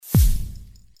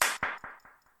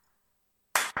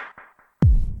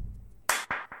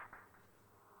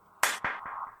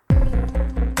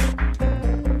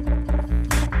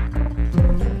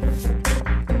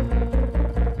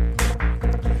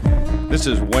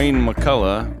This is Wayne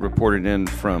McCullough reporting in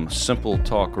from Simple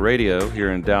Talk Radio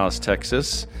here in Dallas,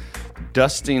 Texas,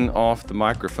 dusting off the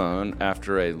microphone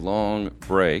after a long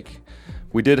break.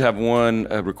 We did have one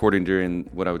recording during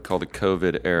what I would call the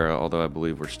COVID era, although I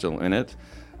believe we're still in it.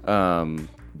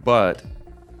 But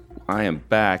I am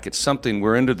back. It's something,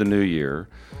 we're into the new year.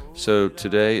 So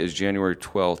today is January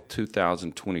 12th,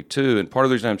 2022. And part of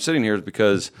the reason I'm sitting here is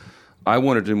because I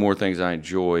want to do more things I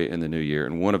enjoy in the new year.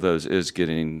 And one of those is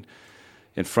getting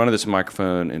in front of this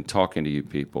microphone and talking to you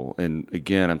people. And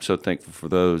again, I'm so thankful for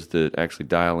those that actually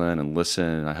dial in and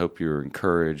listen. I hope you're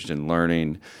encouraged and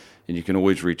learning, and you can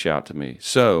always reach out to me.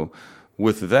 So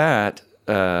with that,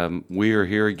 we are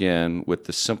here again with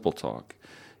the Simple Talk.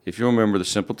 If you remember, the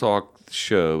Simple Talk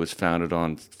show is founded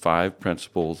on 5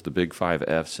 principles, the big 5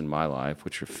 F's in my life,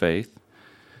 which are faith,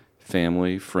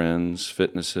 family, friends,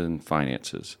 fitness, and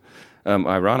finances.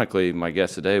 Ironically, my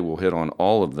guest today will hit on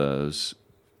all of those: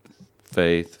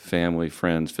 faith, family,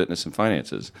 friends, fitness, and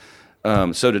finances.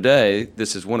 So today,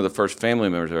 this is one of the first family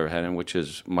members I've ever had in, which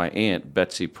is my aunt,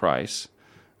 Betsy Price.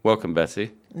 Welcome,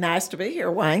 Betsy. Nice to be here,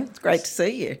 Wayne. It's great to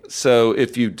see you. So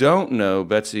if you don't know,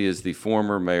 Betsy is the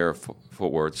former mayor of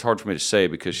Fort Worth. It's hard for me to say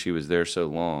because she was there so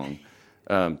long.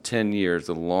 10 years,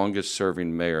 the longest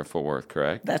serving mayor of Fort Worth,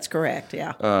 correct? That's correct,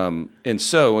 yeah. And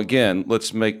so, again,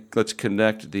 let's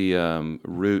connect the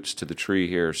roots to the tree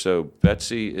here. So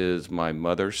Betsy is my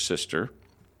mother's sister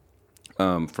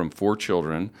from 4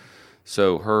 children.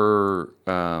 So her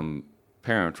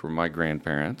parents were my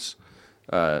grandparents,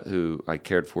 who I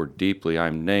cared for deeply.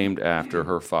 I'm named after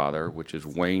her father, which is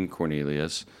Wayne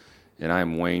Cornelius, and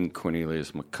I'm Wayne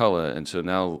Cornelius McCullough. And so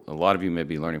now a lot of you may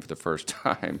be learning for the first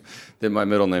time that my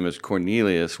middle name is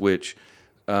Cornelius, which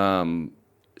it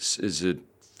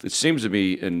seems to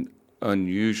be an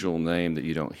unusual name that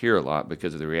you don't hear a lot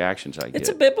because of the reactions I get. It's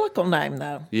a biblical name,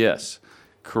 though. Yes,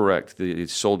 correct. The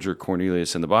soldier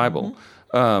Cornelius in the Bible.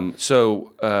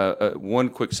 Mm-hmm. One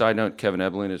quick side note, Kevin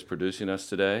Ebeling is producing us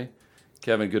today.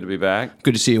 Kevin, good to be back.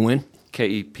 Good to see you, Wayne.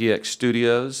 KEPX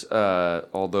Studios,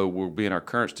 although we'll be in our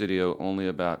current studio only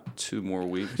about 2 more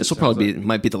weeks. This will probably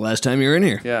might be the last time you're in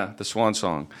here. Yeah, the swan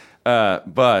song.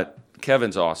 But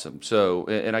Kevin's awesome. So,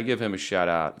 and I give him a shout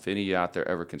out. If any of you out there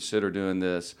ever consider doing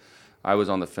this, I was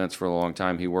on the fence for a long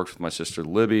time. He works with my sister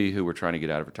Libby, who we're trying to get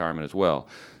out of retirement as well.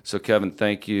 So, Kevin,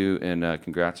 thank you, and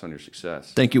congrats on your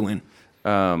success. Thank you, Wayne.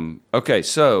 Okay,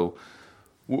 so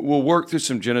we'll work through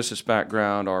some Genesis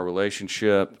background, our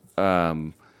relationship.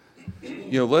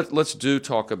 Let's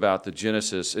talk about the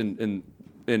Genesis, and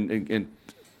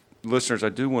listeners, I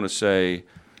do want to say,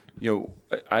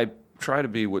 I try to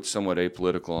be what's somewhat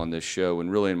apolitical on this show,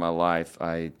 and really in my life,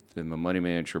 I am a money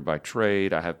manager by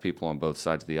trade. I have people on both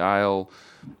sides of the aisle,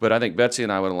 but I think Betsy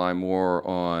and I would align more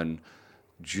on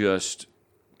just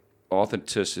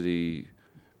authenticity,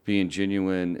 being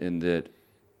genuine, and that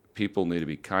people need to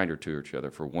be kinder to each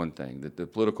other, for one thing. That the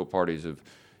political parties have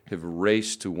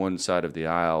raced to one side of the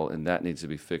aisle, and that needs to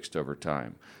be fixed over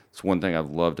time. It's one thing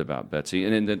I've loved about Betsy.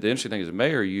 And the interesting thing is, as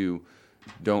mayor, you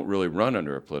don't really run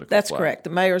under a political That's flag. correct. The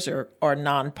mayors are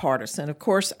nonpartisan. Of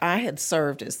course, I had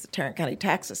served as the Tarrant County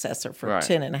tax assessor for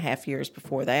 10 and a half years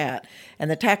before that, and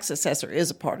the tax assessor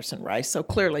is a partisan race, so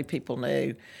clearly people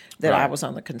knew that I was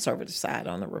on the conservative side,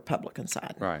 on the Republican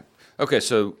side. Right. Okay,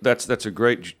 so that's a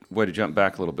great way to jump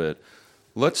back a little bit.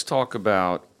 Let's talk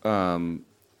about the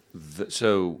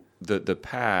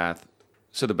path.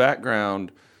 So the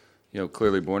background,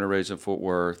 clearly born and raised in Fort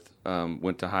Worth,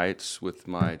 went to Heights with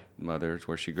my mother,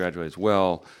 where she graduated as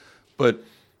well. But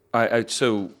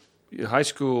so high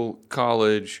school,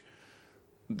 college,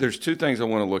 there's 2 things I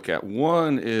want to look at.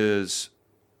 One is,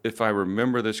 if I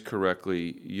remember this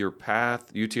correctly, your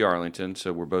path, UT Arlington,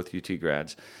 so we're both UT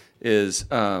grads, is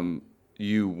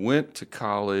you went to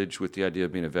college with the idea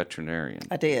of being a veterinarian.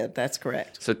 I did. That's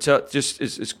correct. So tell just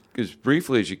as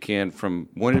briefly as you can, from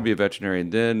wanting to be a veterinarian,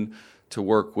 then to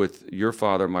work with your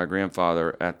father, my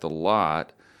grandfather, at the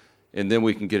lot, and then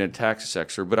we can get into tax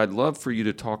assessor. But I'd love for you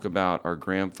to talk about our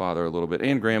grandfather a little bit,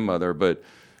 and grandmother, but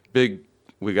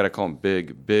we got to call him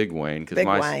Big Wayne,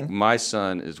 because my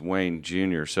son is Wayne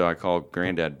Jr., so I call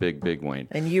Granddad Big Wayne.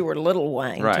 And you were Little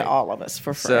Wayne to all of us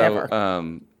for forever.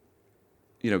 So,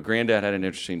 Granddad had an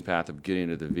interesting path of getting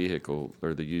into the vehicle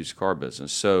or the used car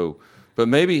business. So, but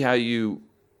maybe how you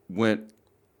went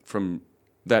from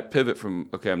that pivot from,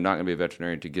 okay, I'm not going to be a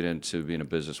veterinarian to get into being a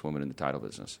businesswoman in the title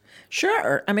business?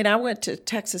 Sure. I mean, I went to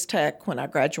Texas Tech when I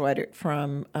graduated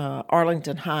from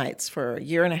Arlington Heights for a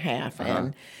year and a half.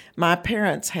 And my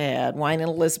parents had, Wayne and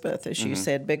Elizabeth, as you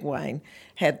said, Big Wayne,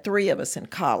 had 3 of us in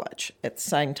college at the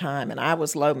same time. And I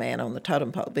was low man on the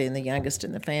totem pole, being the youngest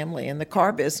in the family. And the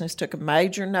car business took a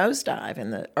major nosedive in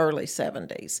the early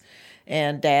 70s.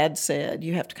 And Dad said,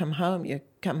 you have to come home. You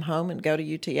come home and go to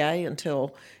UTA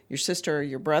until your sister or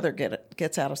your brother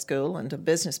gets out of school and the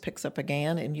business picks up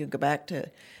again, and you go back to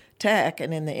Tech.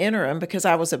 And in the interim, because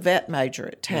I was a vet major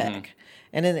at Tech,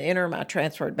 and in the interim I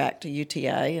transferred back to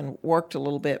UTA and worked a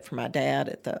little bit for my dad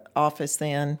at the office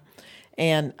then,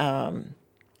 and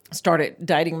started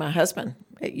dating my husband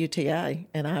at UTA.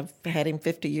 And I've had him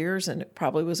 50 years, and it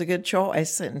probably was a good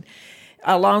choice. And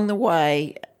along the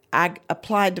way, I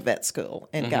applied to vet school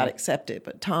and got accepted,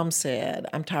 but Tom said,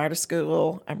 I'm tired of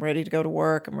school. I'm ready to go to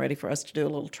work. I'm ready for us to do a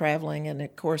little traveling. And,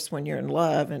 of course, when you're in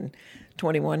love and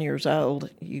 21 years old,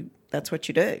 that's what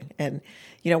you do. And,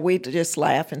 we just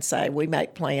laugh and say we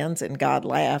make plans, and God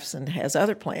laughs and has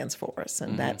other plans for us.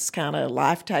 And that's kind of,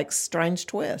 life takes strange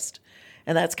twist.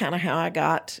 And that's kind of how I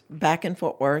got back in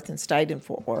Fort Worth and stayed in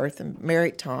Fort Worth and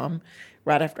married Tom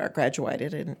right after I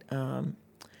graduated. And,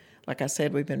 like I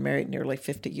said, we've been married nearly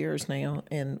 50 years now,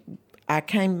 and I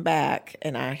came back,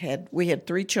 and we had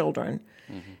 3 children,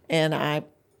 and I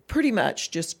pretty much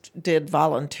just did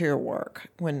volunteer work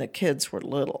when the kids were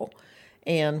little.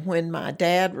 And when my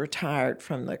dad retired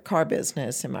from the car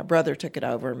business and my brother took it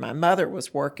over, my mother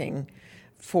was working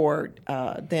for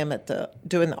them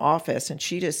doing the office, and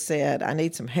she just said, I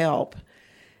need some help.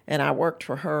 And I worked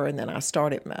for her, and then I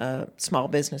started a small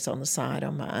business on the side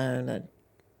on my own,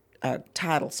 a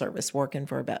title service, working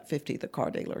for about 50 of the car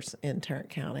dealers in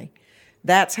Tarrant County.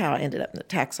 That's how I ended up in the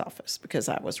tax office, because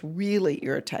I was really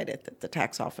irritated that the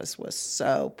tax office was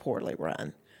so poorly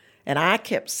run. And I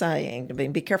kept saying,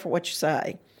 be careful what you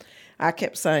say. I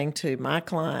kept saying to my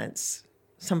clients,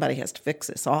 somebody has to fix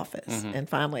this office. And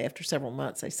finally, after several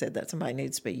months, they said that somebody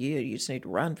needs to be you. You just need to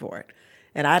run for it.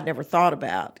 And I'd never thought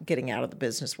about getting out of the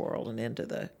business world and into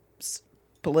the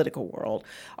political world.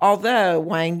 Although,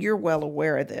 Wayne, you're well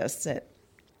aware of this, that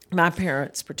my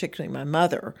parents, particularly my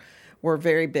mother, were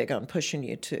very big on pushing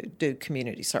you to do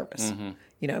community service.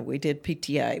 We did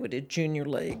PTA, we did junior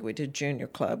league, we did junior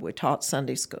club, we taught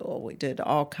Sunday school, we did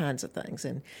all kinds of things.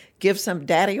 And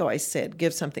Daddy always said,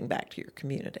 give something back to your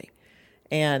community.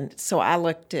 And so I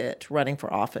looked at running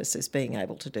for office as being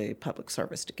able to do public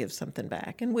service, to give something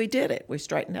back. And we did it. We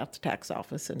straightened out the tax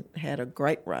office and had a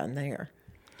great run there.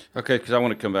 Okay, because I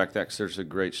want to come back to that, because there's a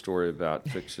great story about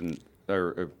fixing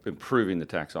or improving the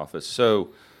tax office.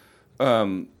 So,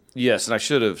 yes, and I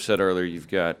should have said earlier, you've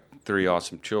got 3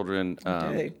 awesome children.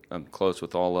 I'm close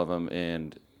with all of them,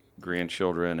 and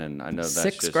grandchildren, and I know that's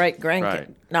 6 just, great grandkids.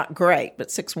 Right. Not great,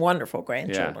 but 6 wonderful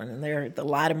grandchildren, and they're the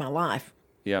light of my life.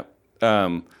 Yeah.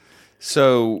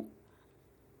 So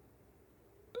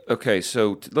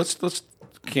let's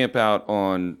camp out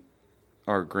on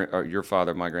your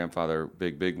father, my grandfather,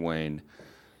 Big Wayne,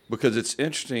 because it's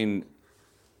interesting.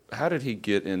 How did he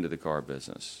get into the car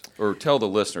business? Or tell the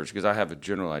listeners, because I have a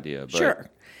general idea. But sure.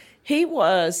 He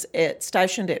was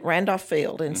stationed at Randolph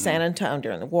Field in San Antonio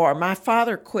during the war. My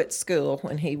father quit school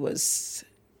when he was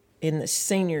in the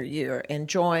senior year and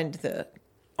joined the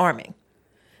Army,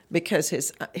 because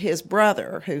his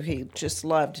brother, who he just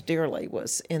loved dearly,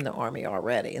 was in the Army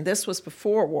already. And this was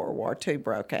before World War II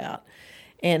broke out.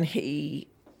 And he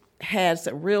has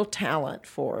a real talent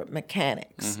for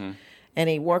mechanics. And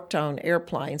he worked on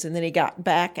airplanes. And then he got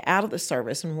back out of the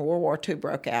service. And when World War II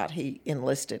broke out, he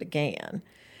enlisted again.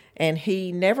 And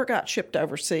he never got shipped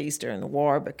overseas during the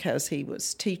war, because he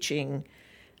was teaching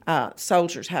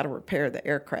soldiers how to repair the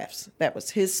aircrafts. That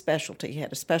was his specialty. He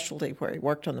had a specialty where he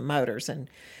worked on the motors. And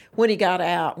when he got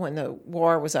out, when the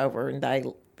war was over,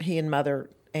 and he and Mother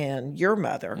and your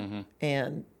mother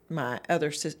and my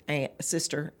other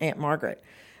sister, Aunt Margaret,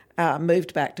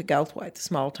 moved back to Goldthwaite, the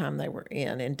small town they were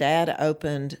in. And Dad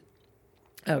opened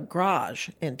a garage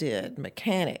and did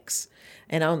mechanics.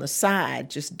 And on the side,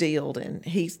 just dealed. And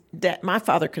my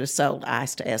father could have sold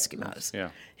ice to Eskimos. Yeah.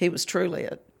 He was truly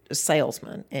a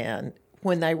salesman. And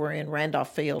when they were in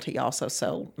Randolph Field, he also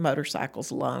sold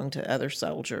motorcycles along to other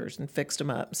soldiers and fixed them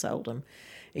up and sold them.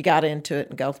 He got into it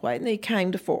in Goldthwaite. And he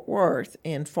came to Fort Worth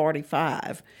in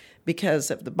 1945 because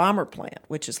of the bomber plant,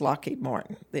 which is Lockheed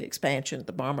Martin, the expansion of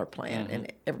the bomber plant.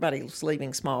 And everybody was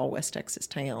leaving small West Texas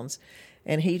towns.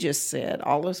 And he just said,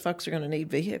 all those folks are going to need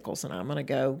vehicles, and I'm going to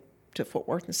go to Fort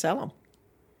Worth and sell them.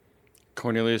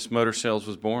 Cornelius Motor Sales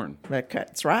was born.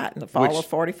 That's right, in the fall of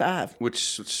 1945.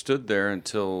 Which stood there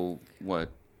until, what,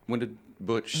 when did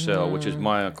Butch sell, which is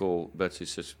my uncle Betsy's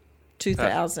sister?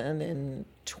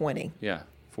 2020. Yeah,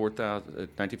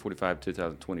 1945,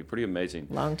 2020. Pretty amazing.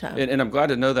 Long time. And I'm glad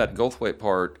to know that Goldthwait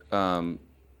part.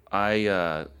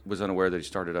 I was unaware that he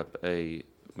started up a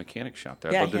mechanic shop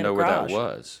there. I'd love to know where that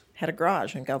was. Had a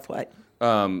garage in Goldthwait.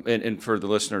 And for the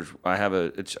listeners,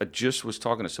 I just was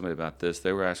talking to somebody about this.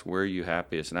 They were asking, where are you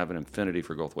happiest? And I have an affinity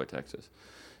for Goldthwait, Texas.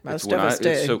 Most of us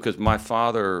do. So, because my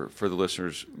father, for the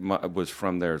listeners, was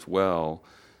from there as well.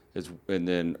 And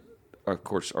then, of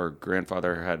course, our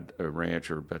grandfather had a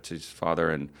ranch, or Betsy's father,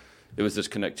 and it was this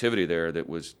connectivity there that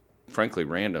was, frankly,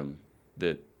 random,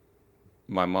 that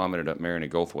my mom ended up marrying a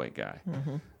Goldthwait guy.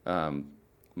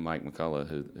 Mike McCullough,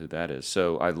 who that is.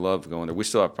 So I love going there. We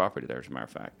still have property there, as a matter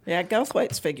of fact. Yeah,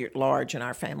 Goldthwait's figured large in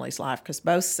our family's life because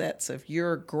both sets of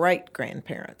your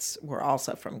great-grandparents were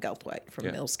also from Goldthwait,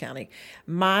 from Mills County.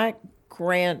 My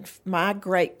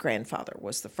great-grandfather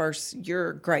was the first,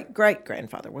 your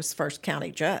great-great-grandfather was the first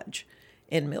county judge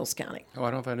in Mills County. Oh,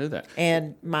 I don't know if I knew that.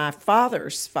 And my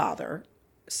father's father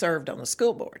served on the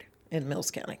school board in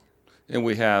Mills County. And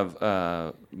we have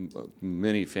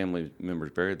many family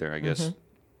members buried there, I guess.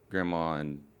 Grandma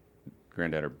and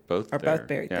granddad are both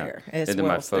buried there, as and then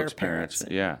well my as folks' their parents.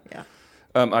 Yeah.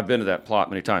 I've been to that plot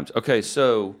many times. Okay,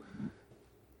 so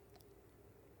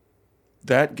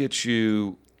that gets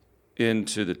you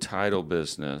into the title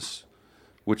business,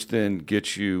 which then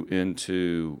gets you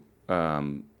into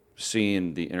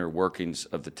seeing the inner workings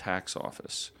of the tax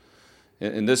office.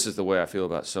 And this is the way I feel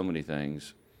about so many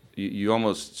things.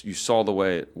 You saw the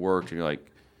way it worked, and you're like,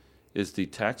 is the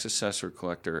tax assessor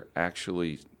collector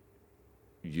actually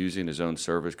using his own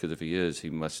service? Because if he is,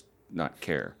 he must not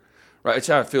care. Right? It's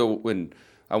how I feel when,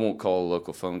 I won't call a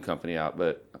local phone company out,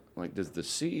 but like, does the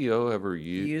CEO ever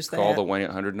call the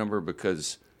 1-800 number?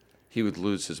 Because he would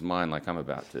lose his mind like I'm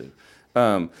about to.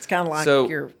 It's kind of like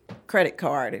your credit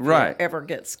card. If you ever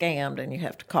get scammed and you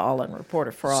have to call and report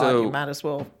a fraud, you might as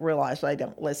well realize they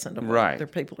don't listen to what their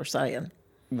people are saying.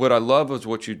 What I love was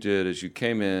what you did is you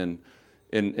came in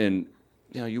and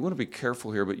you want to be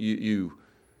careful here, but you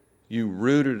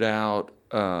rooted out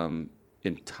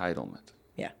entitlement.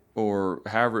 Yeah. Or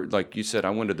however, like you said,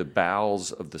 I went to the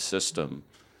bowels of the system,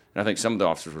 and I think some of the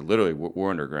officers were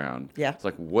underground. Yeah. It's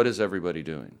like, what is everybody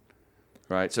doing?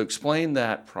 Right. So explain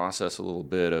that process a little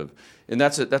bit and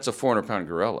that's a 400-pound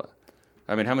gorilla.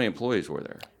 I mean, how many employees were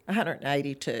there?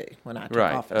 182 when I took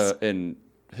office. And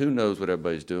who knows what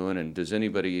everybody's doing, and does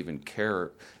anybody even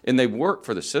care? And they work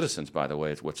for the citizens, by the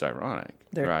way, is what's ironic.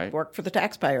 They work for the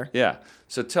taxpayer. Yeah.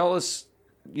 So tell us,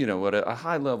 at a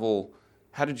high level,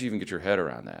 how did you even get your head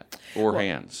around that, or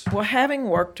hands? Well, having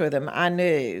worked with them, I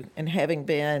knew, and having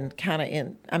been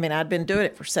I'd been doing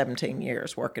it for 17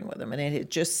 years working with them, and it had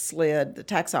just the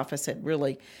tax office had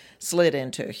really slid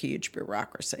into a huge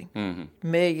bureaucracy.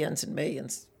 Millions and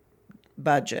millions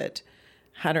budget,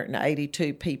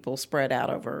 182 people spread out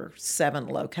over 7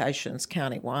 locations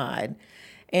countywide,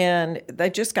 and they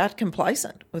just got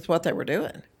complacent with what they were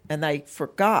doing, and they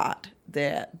forgot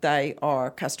that they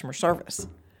are customer service.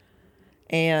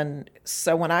 And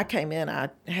so when I came in, I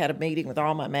had a meeting with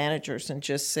all my managers and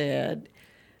just said,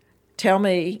 tell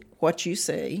me what you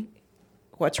see,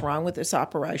 what's wrong with this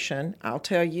operation. I'll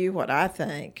tell you what I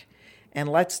think, and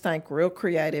let's think real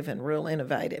creative and real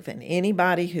innovative. And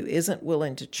anybody who isn't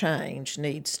willing to change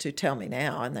needs to tell me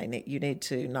now, and you need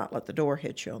to not let the door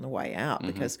hit you on the way out,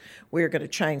 because we're going to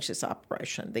change this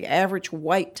operation. The average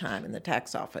wait time in the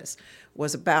tax office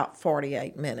was about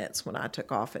 48 minutes when I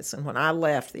took office. And when I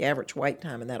left, the average wait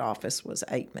time in that office was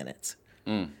 8 minutes.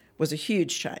 It was a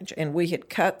huge change. And we had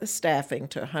cut the staffing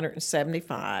to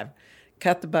 175,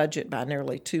 cut the budget by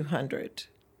nearly 200.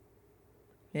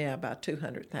 Yeah, about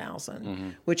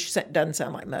 200,000, which doesn't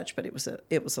sound like much, but it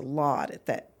was a lot at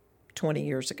that 20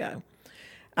 years ago.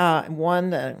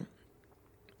 Won the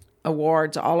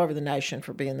awards all over the nation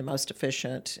for being the most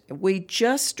efficient. We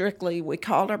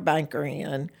called our banker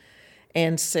in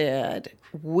and said,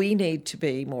 we need to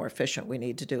be more efficient. We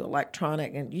need to do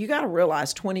electronic. And you got to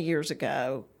realize 20 years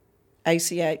ago,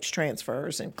 ACH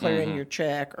transfers and clearing your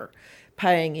check or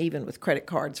paying even with credit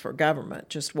cards for government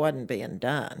just wasn't being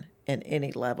done in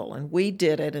any level. And we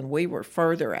did it, and we were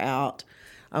further out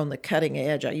on the cutting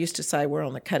edge. I used to say we're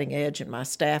on the cutting edge, and my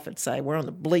staff would say we're on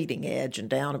the bleeding edge and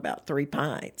down about 3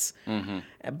 pints.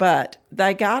 But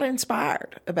they got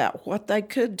inspired about what they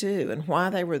could do and why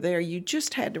they were there. You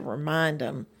just had to remind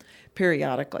them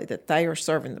periodically that they are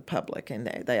serving the public, and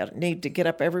they need to get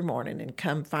up every morning and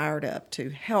come fired up to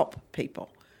help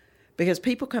people. Because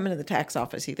people come into the tax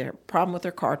office either have a problem with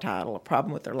their car title, a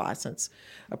problem with their license,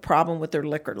 a problem with their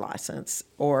liquor license,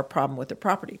 or a problem with their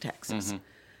property taxes.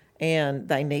 and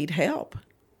they need help.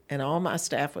 And all my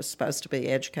staff was supposed to be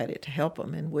educated to help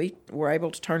them, and we were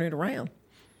able to turn it around.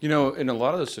 You know, in a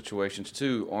lot of those situations,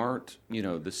 too, aren't,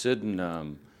 the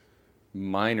sudden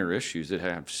minor issues that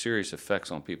have serious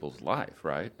effects on people's life,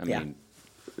 right? I mean,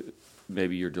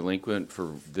 maybe you're delinquent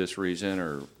for this reason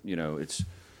or, it's,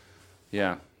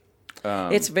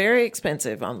 it's very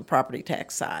expensive on the property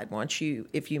tax side.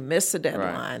 If you miss the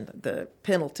deadline, the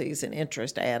penalties and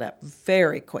interest add up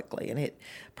very quickly. And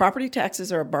property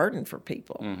taxes are a burden for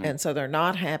people. And so they're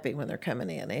not happy when they're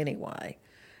coming in anyway.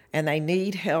 And they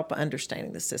need help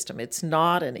understanding the system. It's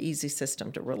not an easy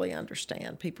system to really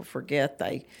understand. People forget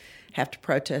they have to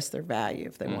protest their value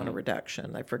if they want a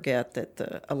reduction. They forget that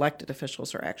the elected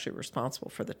officials are actually responsible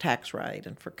for the tax rate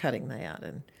and for cutting that.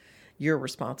 And you're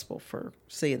responsible for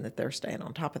seeing that they're staying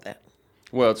on top of that.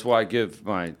 Well, it's why I give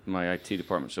my IT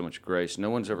department so much grace. No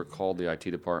one's ever called the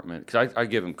IT department, because I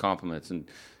give them compliments and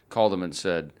called them and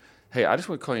said, hey, I just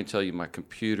want to call you and tell you my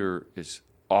computer is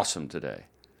awesome today.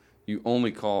 You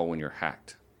only call when you're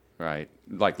hacked, right?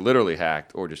 Like literally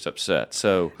hacked or just upset.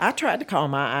 So I tried to call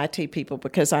my IT people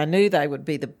because I knew they would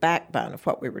be the backbone of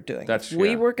what we were doing.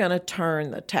 We were going to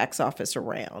turn the tax office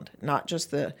around, not just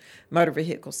the motor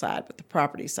vehicle side, but the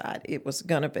property side. It was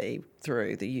going to be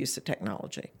through the use of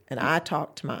technology. And I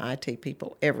talked to my IT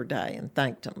people every day and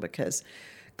thanked them because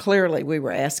clearly we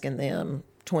were asking them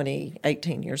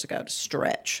 18 years ago to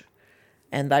stretch.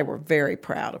 And they were very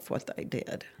proud of what they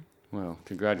did. Well,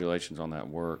 congratulations on that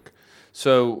work.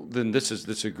 So then this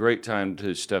is a great time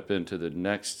to step into the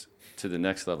next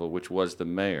level, which was the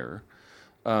mayor,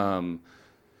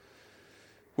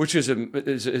 which is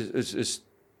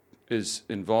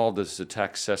involved as the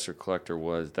tax assessor collector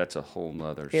was. That's a whole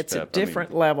nother step. It's a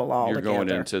different level altogether.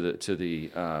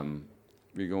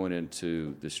 You're going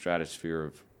into the stratosphere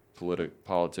of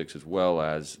politics as well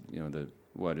as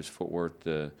what is Fort Worth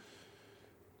the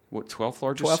 12th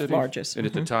largest city? 12th largest. And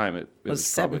at the time, it was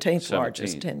 17th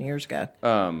largest 10 years ago.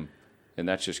 And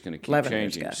that's just going to keep 11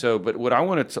 changing. Years ago. So, but what I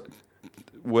want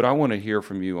to hear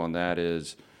from you on that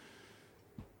is,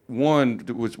 one,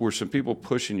 were some people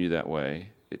pushing you that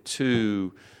way?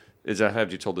 Two, as I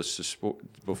have you told us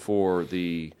before,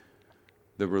 the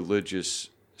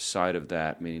religious side of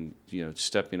that, meaning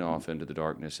stepping off into the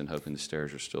darkness and hoping the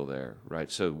stairs are still there,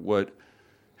 right? So,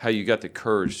 how you got the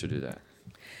courage to do that?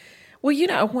 Well,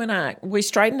 when we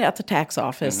straightened out the tax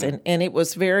office, and it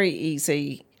was very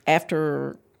easy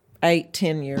after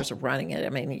 8-10 years of running it. I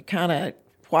mean, you kind of,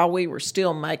 while we were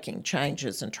still making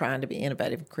changes and trying to be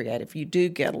innovative and creative, you do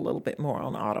get a little bit more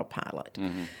on autopilot.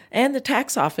 And the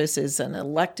tax office is an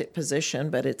elected position,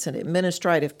 but it's an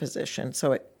administrative position.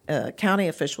 So county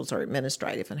officials are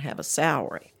administrative and have a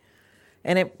salary.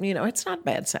 And it's not a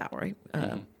bad salary.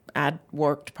 I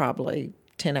worked probably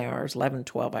 10 hours, 11,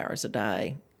 12 hours a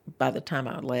day by the time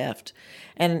I left.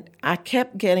 And I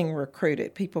kept getting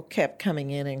recruited. People kept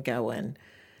coming in and going,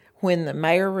 when the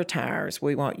mayor retires,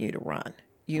 we want you to run.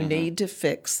 You need to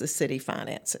fix the city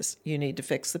finances. You need to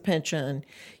fix the pension.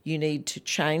 You need to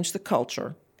change the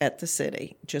culture at the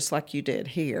city, just like you did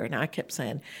here. And I kept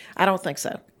saying, I don't think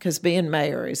so, because being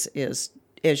mayor is,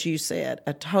 as you said,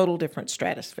 a total different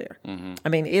stratosphere. I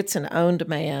mean, it's an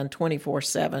on-demand,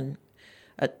 24/7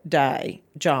 a day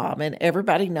job, and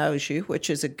everybody knows you, which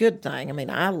is a good thing. I mean,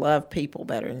 I love people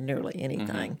better than nearly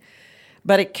anything.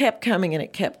 But it kept coming and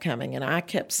it kept coming, and I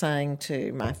kept saying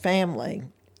to my family,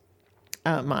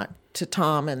 to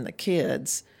Tom and the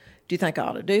kids, do you think I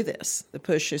ought to do this? The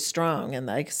push is strong. And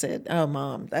they said, oh,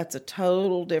 Mom, that's a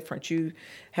total difference. You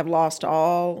have lost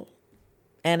all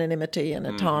anonymity and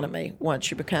autonomy once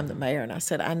you become the mayor. And I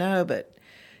said, I know, but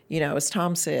as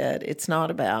Tom said, it's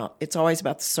always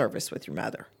about the service with your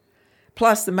mother.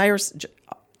 Plus, the mayor's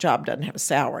job doesn't have a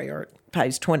salary, or it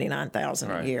pays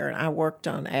 $29,000 a year. And I worked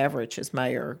on average as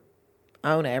mayor,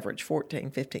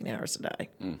 14, 15 hours a day,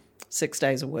 6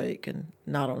 days a week, and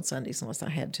not on Sundays unless I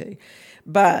had to.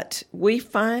 But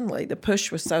the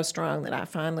push was so strong that I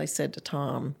finally said to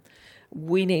Tom,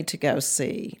 we need to go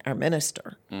see our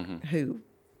minister, who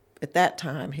at that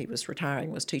time he was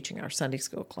retiring, was teaching our Sunday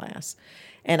school class.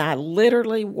 And I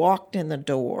literally walked in the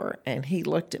door, and he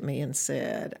looked at me and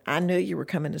said, I knew you were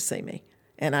coming to see me,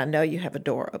 and I know you have a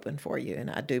door open for you,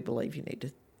 and I do believe you need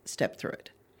to step through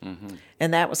it.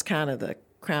 And that was kind of the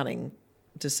crowning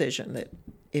decision, that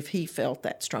if he felt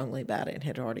that strongly about it and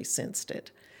had already sensed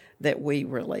it, that we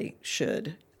really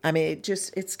should. I mean,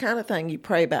 it's kind of thing, you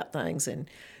pray about things, and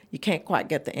you can't quite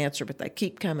get the answer, but they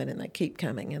keep coming and they keep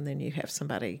coming, and then you have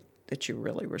somebody that you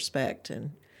really respect,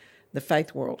 and the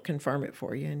faith world confirm it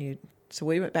for you. So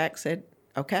we went back and said,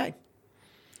 okay.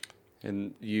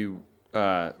 And you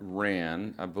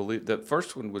ran. I believe the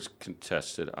first one was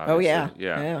contested. Obviously. Oh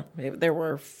yeah. There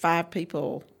were 6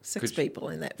 people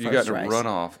in that first race. You got a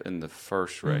runoff in the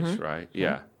first race, right?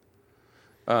 Yeah.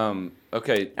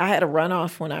 Okay. I had a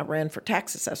runoff when I ran for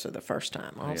tax assessor the first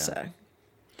time. Also,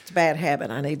 it's a bad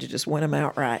habit. I need to just win them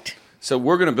outright. So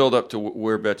we're going to build up to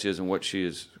where Betsy is and what she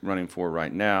is running for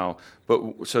right now.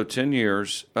 But so 10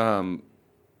 years.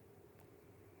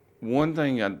 One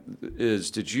thing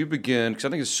is, did you begin? Because I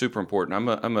think it's super important.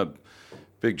 I'm a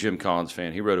big Jim Collins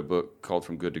fan. He wrote a book called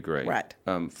From Good to Great. Right.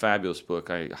 Fabulous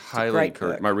book. I highly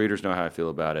encourage. My readers know how I feel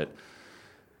about it.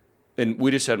 And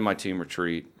we just had my team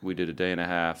retreat. We did a day and a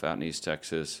half out in East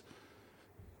Texas.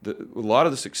 A lot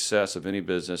of the success of any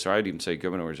business, or I'd even say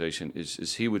government organization,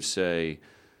 is he would say,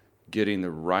 getting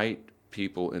the right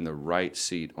people in the right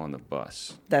seat on the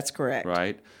bus. That's correct.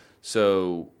 Right.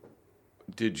 So,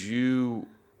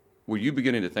 were you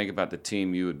beginning to think about the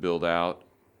team you would build out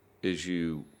as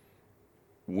you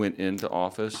went into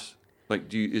office?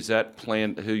 Like, is that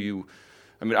planned?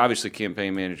 Obviously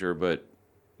campaign manager, but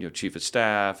chief of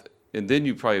staff, and then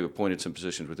you probably appointed some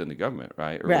positions within the government,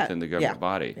 right, or within the government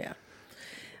body. Yeah.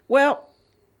 Well,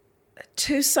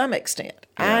 to some extent,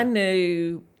 I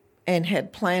knew and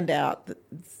had planned out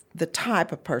the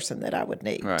type of person that I would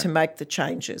need to make the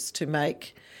changes,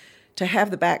 to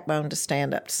have the backbone to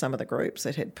stand up to some of the groups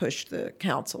that had pushed the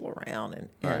council around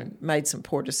and made some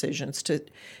poor decisions,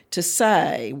 to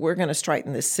say, we're going to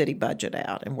straighten this city budget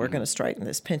out and we're going to straighten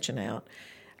this pension out.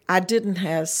 I didn't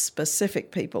have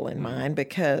specific people in mind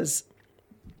because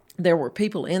there were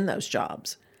people in those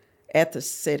jobs at the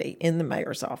city, in the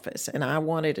mayor's office, and I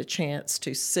wanted a chance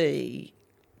to see,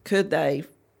 could they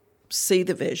see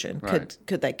the vision?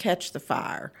 Could they catch the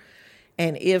fire?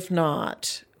 And if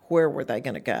not, where were they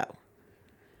going to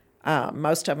go?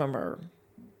 Most of them are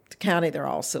the county. They're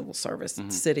all civil service.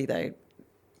 The city,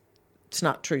 it's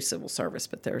not true civil service,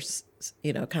 but there's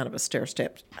kind of a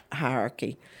stair-step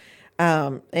hierarchy.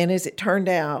 And as it turned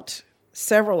out,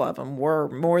 several of them were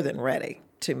more than ready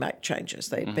to make changes.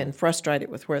 They'd been frustrated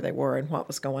with where they were and what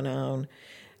was going on.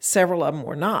 Several of them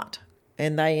were not,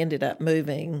 and they ended up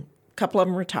moving. A couple of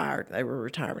them retired. They were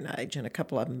retirement age, and a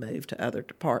couple of them moved to other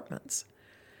departments.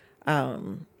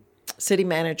 City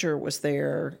manager was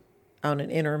there on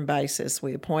an interim basis.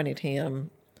 We appointed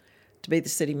him to be the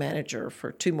city manager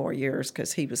for 2 more years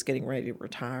because he was getting ready to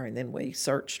retire, and then we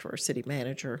searched for a city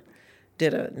manager,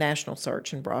 did a national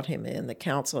search, and brought him in. The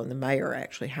council and the mayor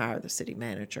actually hired the city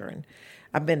manager, and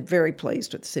I've been very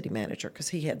pleased with the city manager because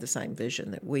he had the same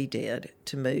vision that we did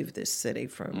to move this city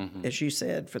from, as you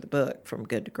said, for the book, from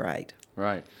good to great.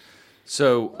 Right.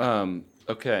 So,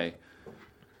 okay.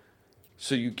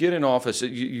 So you get in office.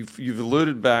 You've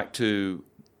alluded back to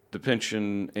the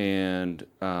pension and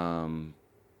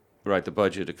the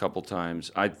budget a couple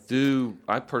times. I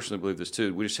personally believe this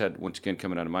too. We just had, once again,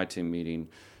 coming out of my team meeting,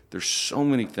 there's so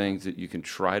many things that you can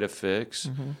try to fix.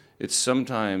 It's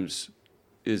sometimes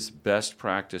is best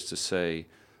practice to say,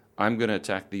 I'm going to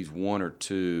attack these 1 or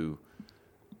 2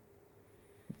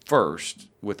 first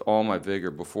with all my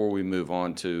vigor before we move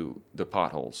on to the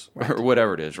potholes or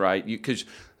whatever it is, right? Because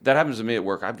that happens to me at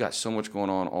work. I've got so much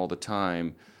going on all the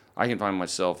time. I can find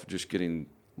myself just getting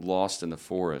lost in the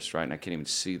forest, right? And I can't even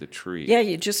see the tree. Yeah,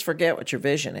 you just forget what your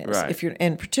vision is. Right.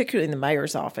 And particularly in the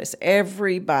mayor's office,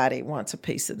 everybody wants a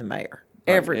piece of the mayor.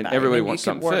 Everybody. And everybody wants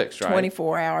something fixed, right?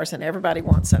 24 hours, and everybody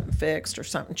wants something fixed or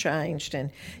something changed.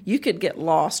 And you could get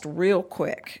lost real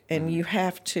quick. And you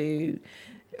have to,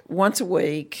 once a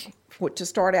week, to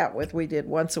start out with, we did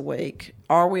once a week.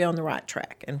 Are we on the right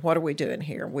track? And what are we doing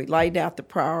here? We laid out the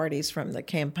priorities from the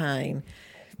campaign,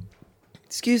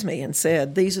 and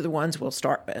said, these are the ones we'll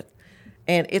start with.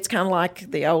 And it's kind of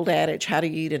like the old adage, how do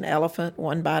you eat an elephant?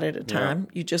 One bite at a time.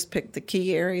 You just pick the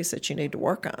key areas that you need to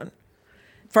work on.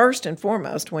 First and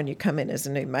foremost, when you come in as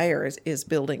a new mayor, is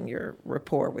building your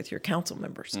rapport with your council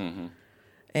members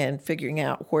and figuring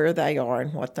out where they are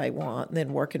and what they want, and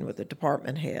then working with the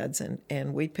department heads.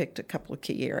 And we picked a couple of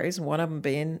key areas, and one of them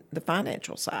being the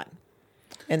financial side,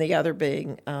 and the other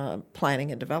being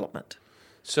planning and development.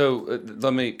 So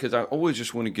because I always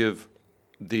just want to give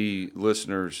the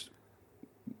listeners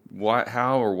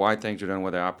how or why things are done, why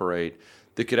they operate,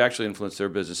 that could actually influence their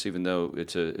business, even though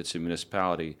it's a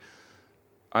municipality.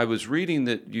 I was reading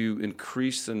that you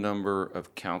increased the number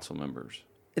of council members.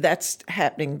 That's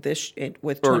happening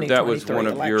with 2023 that was one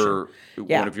of election.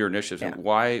 One of your initiatives. Yeah.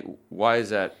 Why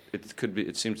is that?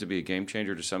 It seems to be a game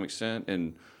changer to some extent,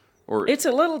 it's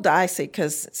a little dicey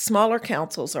because smaller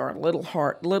councils are a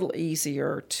little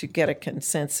easier to get a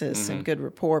consensus and good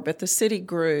rapport. But the city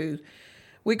grew.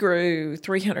 we grew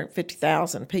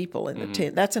 350,000 people in the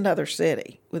 10. That's another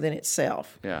city within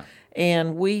itself. Yeah.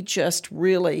 And we just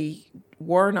really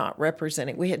were not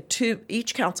representing. We had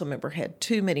each council member had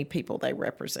too many people they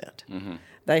represent.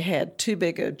 They had too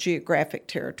big a geographic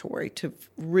territory to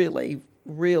really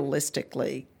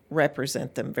realistically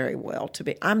represent them very well.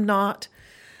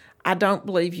 I don't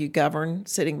believe you govern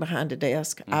sitting behind a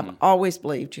desk. I've always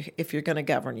believed if you're going to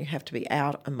govern, you have to be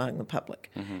out among the public.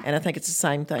 And I think it's the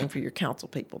same thing for your council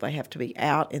people. They have to be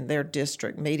out in their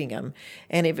district meeting them.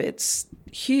 And if it's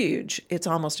huge, it's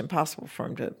almost impossible for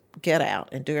them to get out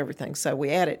and do everything. So we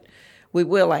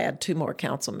will add 2 more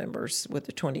council members with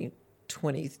the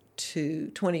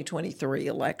 2023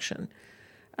 election.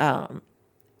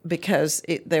 Because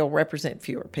they'll represent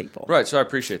fewer people. Right, so I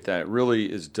appreciate that. It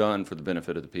really is done for the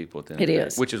benefit of the people at the end of the day.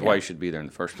 Which is why you should be there in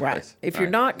the first place. Right. If you're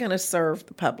not going to serve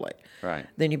the public,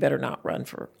 then you better not run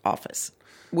for office.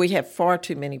 We have far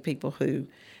too many people who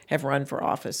have run for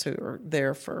office who are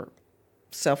there for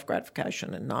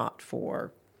self-gratification and not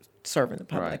for serving the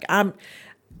public. I'm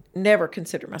never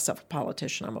consider myself a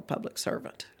politician. I'm a public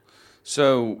servant.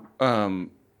 So,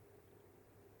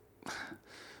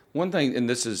 one thing, and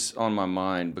this is on my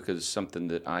mind because it's something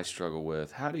that I struggle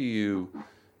with, how do you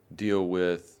deal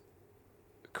with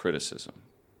criticism?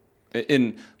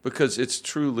 Because it's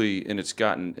truly, and it's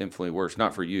gotten infinitely worse,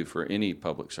 not for you, for any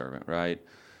public servant, right?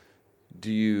 Do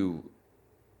you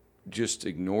just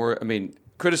ignore it? I mean,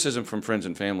 criticism from friends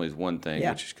and family is one thing,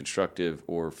 which is constructive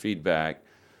or feedback,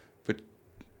 but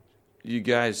you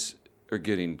guys are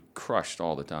getting crushed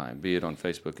all the time, be it on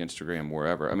Facebook, Instagram,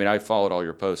 wherever. I mean, I followed all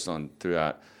your posts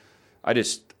throughout. I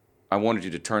wanted you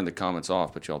to turn the comments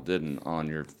off, but y'all didn't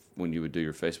when you would do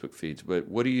your Facebook feeds. But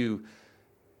what do you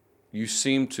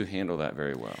seem to handle that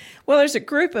very well. Well, there's a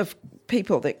group of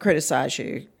people that criticize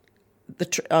you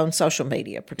on social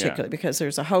media, particularly because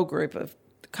there's a whole group of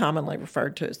commonly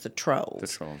referred to as the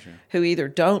trolls. Who either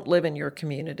don't live in your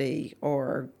community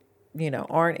or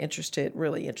aren't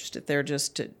really interested. They're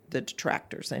just the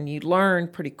detractors, and you learn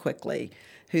pretty quickly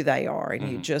who they are,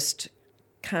 and you just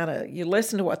you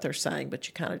listen to what they're saying, but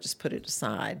you kind of just put it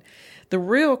aside. The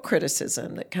real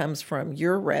criticism that comes from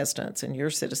your residents and your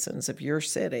citizens of your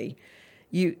city,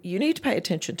 you need to pay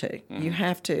attention to. You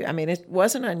have to. I mean, it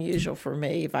wasn't unusual for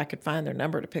me if I could find their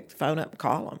number to pick the phone up and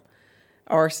call them,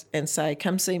 and say,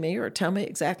 "Come see me," or "Tell me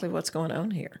exactly what's going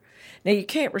on here." Now, you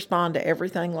can't respond to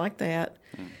everything like that.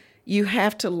 You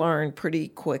have to learn pretty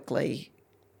quickly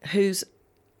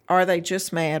are they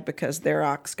just mad because their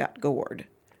ox got gored?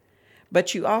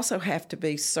 But you also have to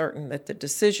be certain that the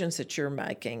decisions that you're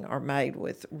making are made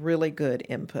with really good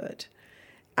input.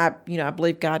 I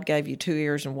believe God gave you 2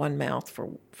 ears and 1 mouth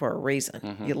for a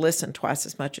reason. You listen twice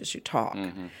as much as you talk.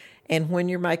 And when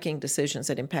you're making decisions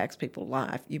that impacts people's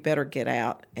life, you better get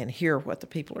out and hear what the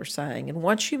people are saying. And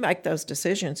once you make those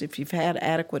decisions, if you've had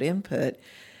adequate input,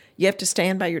 you have to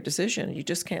stand by your decision. You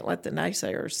just can't let the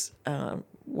naysayers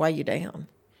weigh you down.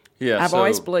 I've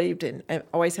always believed I've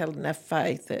always had enough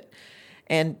faith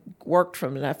and worked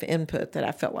from enough input that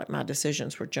I felt like my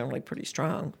decisions were generally pretty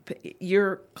strong.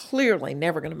 You're clearly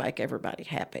never going to make everybody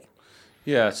happy.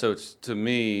 Yeah, so to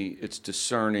me, it's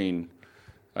discerning.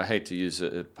 I hate to use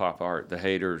it at pop art, the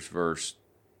haters versus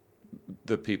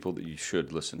the people that you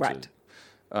should listen to.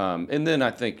 And then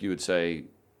I think you would say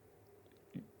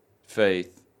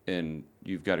faith, and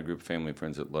you've got a group of family and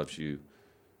friends that loves you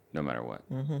no matter what,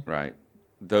 right?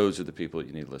 Those are the people that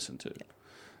you need to listen to.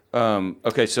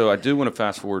 Okay, so I do want to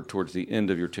fast forward towards the end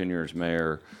of your tenure as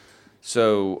mayor.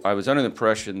 So I was under the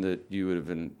impression that you would have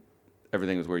been,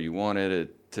 everything was where you wanted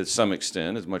it to some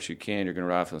extent, as much as you can. You're going to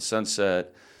ride off in the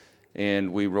sunset.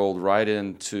 And we rolled right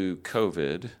into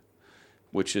COVID,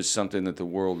 which is something that the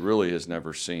world really has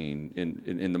never seen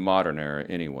in the modern era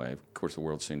anyway. Of course, the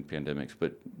world's seen pandemics,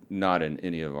 but not in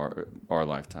any of our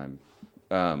lifetime.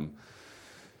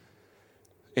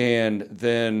 And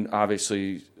then,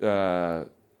 obviously,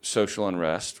 social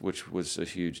unrest, which was a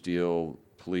huge deal,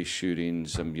 police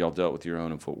shootings. Y'all dealt with your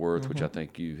own in Fort Worth, which I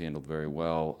think you handled very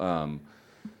well.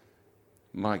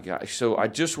 My gosh. So I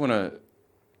just want to...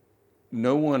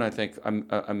 No one, I think, I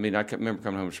can remember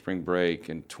coming home from spring break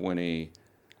in 20,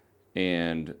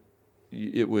 and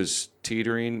it was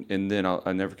teetering, and then I'll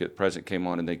never forget, the President came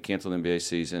on, and they canceled the NBA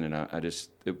season, and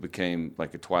it became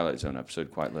like a Twilight Zone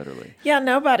episode, quite literally. Yeah,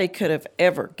 nobody could have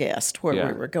ever guessed where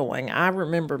we were going. I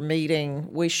remember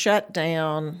we shut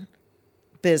down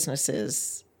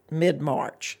businesses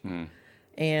mid-March,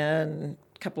 and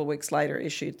a couple of weeks later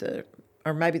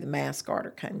or maybe the mask order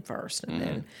came first, and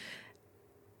then...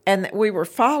 And we were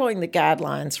following the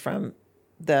guidelines from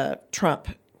the Trump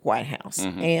White House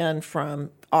and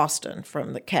from Austin,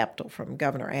 from the Capitol, from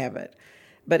Governor Abbott.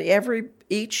 But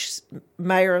each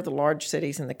mayor of the large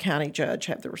cities and the county judge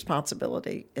have the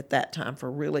responsibility at that time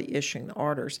for really issuing the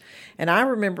orders. And I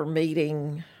remember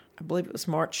meeting, I believe it was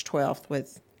March 12th,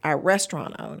 with our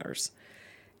restaurant owners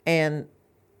and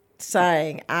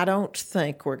saying, I don't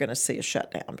think we're going to see a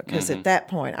shutdown, because at that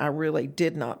point I really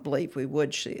did not believe we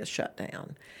would see a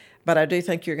shutdown. But I do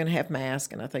think you're going to have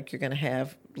masks, and I think you're going to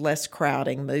have less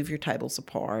crowding, move your tables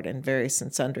apart, and various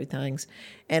and sundry things.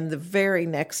 And the very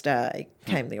next day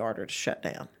came the order to shut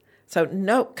down. So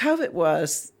no, COVID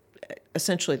was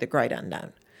essentially the great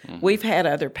unknown. We've had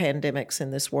other pandemics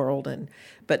in this world,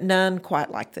 but none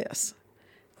quite like this,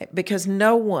 because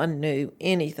no one knew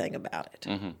anything about it.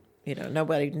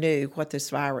 Nobody knew what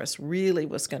this virus really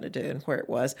was going to do and where it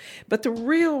was. But the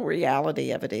real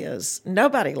reality of it is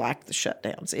nobody liked the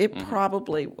shutdowns. It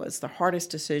probably was the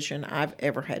hardest decision I've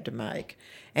ever had to make,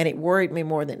 and it worried me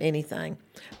more than anything.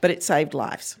 But it saved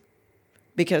lives,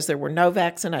 because there were no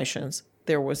vaccinations,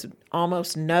 there was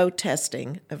almost no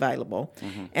testing available,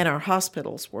 and our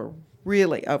hospitals were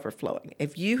really overflowing.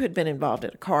 If you had been involved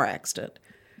in a car accident,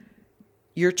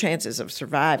 your chances of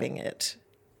surviving it,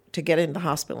 to get in the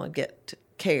hospital and get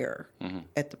care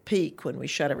at the peak when we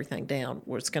shut everything down,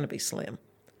 was going to be slim.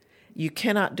 You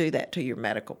cannot do that to your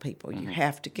medical people. You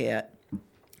have to get,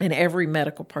 and every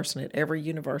medical person at every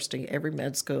university, every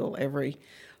med school, every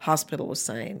hospital was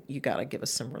saying, you got to give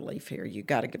us some relief here. You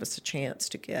got to give us a chance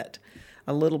to get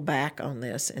a little back on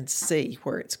this and see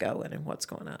where it's going and what's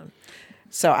going on.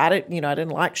 So I didn't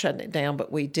like shutting it down,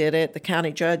 but we did it. The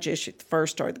county judge issued the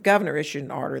first order. The governor issued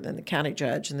an order, then the county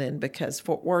judge, and then because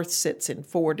Fort Worth sits in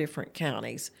 4 different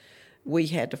counties, we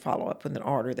had to follow up with an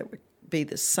order that would be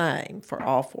the same for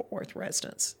all Fort Worth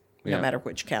residents, no matter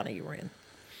which county you were in.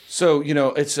 So,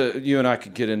 it's you and I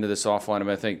could get into this offline. I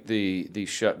mean, I think the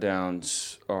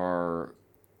shutdowns are,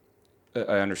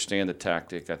 I understand the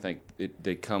tactic. I think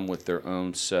they come with their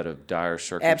own set of dire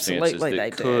circumstances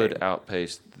that could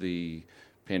outpace the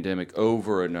pandemic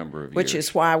over a number of years. Which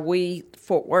is why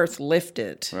Fort Worth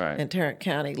lifted, and Tarrant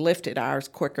County lifted ours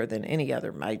quicker than any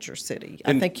other major city.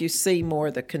 I think you see more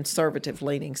of the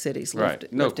conservative-leaning cities lifted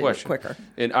it quicker.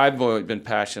 And I've always been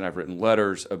passionate. I've written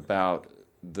letters about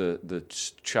the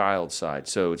child side.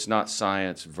 So it's not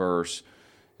science versus,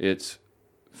 it's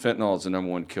fentanyl is the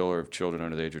number 1 killer of children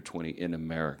under the age of 20 in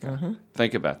America.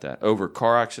 Think about that. Over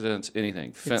car accidents,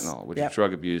 anything. Fentanyl, which is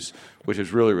drug abuse, which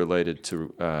is really related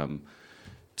to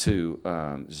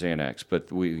Xanax,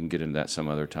 but we can get into that some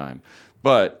other time.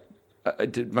 But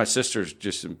my sisters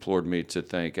just implored me to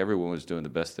think everyone was doing the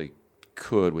best they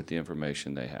could with the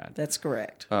information they had. That's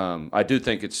correct. I do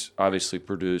think it's obviously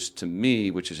produced, to me,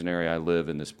 which is an area I live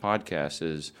in this podcast,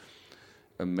 is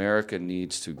America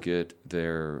needs to get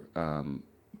their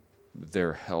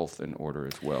health in order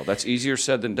as well. That's easier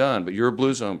said than done, but you're a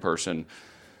Blue Zone person.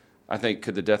 I think,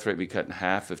 could the death rate be cut in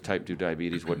half if type 2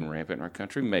 diabetes wasn't rampant in our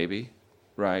country? Maybe.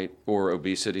 Right, or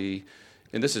obesity,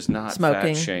 and this is not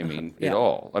smoking, fat shaming at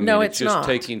all. I mean, no, it's just not.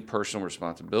 Taking personal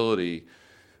responsibility.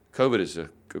 COVID is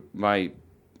my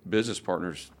business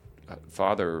partner's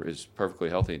father is perfectly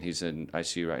healthy, and he's in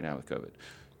ICU right now with COVID.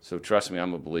 So trust me,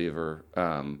 I'm a believer.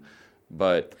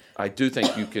 But I do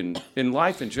think you can, in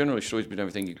life in general, you should always be doing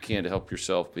everything you can to help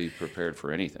yourself be prepared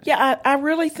for anything. Yeah, I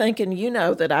really think, and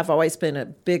that I've always been a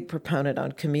big proponent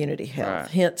on community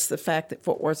health, hence the fact that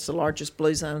Fort Worth's the largest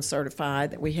Blue Zone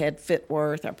certified, that we had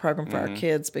FitWorth, our program for our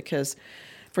kids, because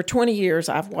for 20 years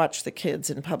I've watched the kids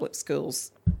in public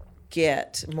schools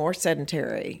get more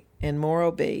sedentary and more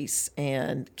obese,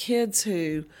 and kids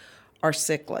who are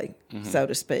sickly, so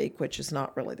to speak, which is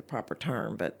not really the proper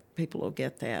term, but people will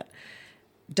get that,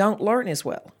 don't learn as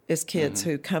well as kids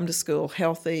who come to school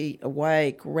healthy,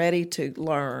 awake, ready to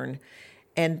learn.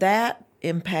 And that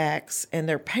impacts, and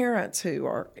their parents who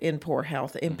are in poor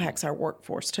health, impacts our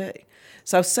workforce too.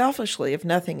 So selfishly, if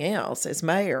nothing else, as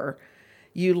mayor,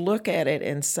 you look at it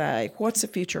and say, what's the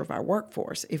future of our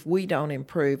workforce if we don't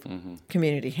improve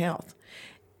community health?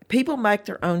 People make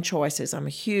their own choices. I'm a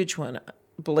huge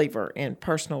believer in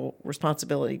personal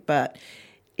responsibility, but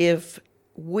if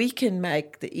we can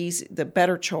make the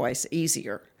better choice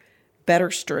easier,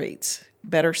 better streets,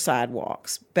 better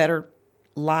sidewalks, better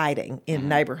lighting in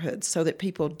neighborhoods so that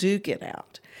people do get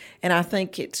out. And I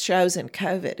think it shows in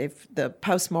COVID, if the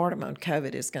postmortem on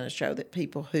COVID is going to show that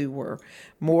people who were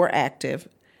more active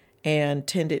and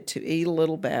tended to eat a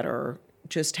little better,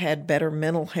 just had better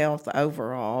mental health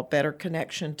overall, better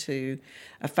connection to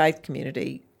a faith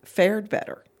community, fared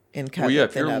better in COVID. Well, yeah,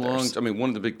 if you're others. one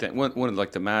of the big things, one of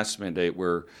like the mask mandate,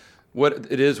 where what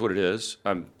it is,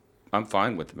 I'm I'm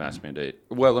fine with the mask mandate.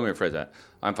 Well, let me rephrase that.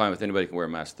 I'm fine with anybody can wear a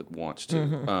mask that wants to.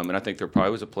 And I think there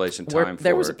probably was a place and time for it.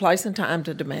 There was a place and time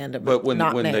to demand it, but when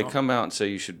not now. they come out and say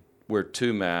you should wear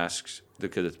 2 masks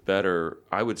because it's better,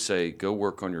 I would say go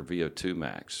work on your VO2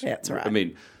 max. That's right. I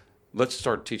mean, let's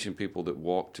start teaching people that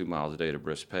walk 2 miles a day at a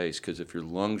brisk pace, because if your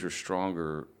lungs are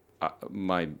stronger,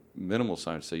 my minimal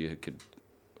science say you could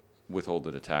withhold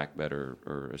an attack better,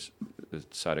 or a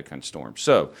cytokine storm.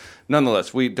 So,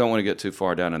 nonetheless, we don't want to get too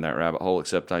far down in that rabbit hole,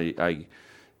 except I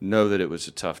know that it was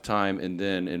a tough time. And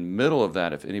then in the middle of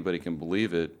that, if anybody can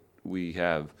believe it, we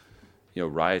have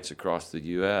riots across the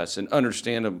U.S. and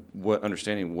understanding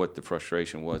what the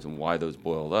frustration was and why those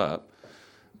boiled up.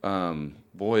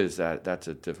 Boy, that's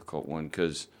a difficult one,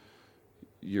 because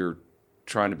you're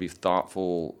trying to be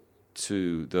thoughtful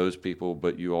to those people,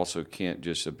 but you also can't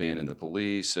just abandon the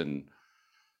police. And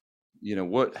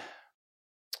what?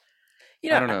 I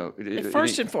don't know.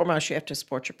 First and foremost, you have to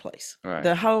support your police. Right.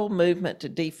 The whole movement to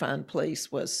defund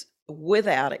police was,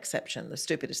 without exception, the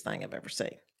stupidest thing I've ever seen.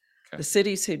 Okay. The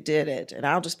cities who did it, and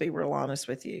I'll just be real honest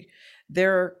with you,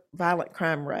 their violent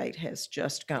crime rate has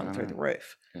just gone through the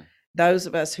roof. Yeah. Those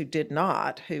of us who did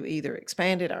not, who either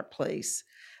expanded our police,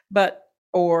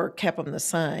 or kept them the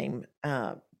same,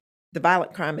 the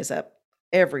violent crime is up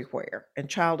everywhere, and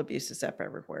child abuse is up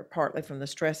everywhere, partly from the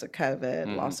stress of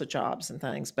COVID, loss of jobs and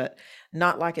things, but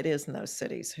not like it is in those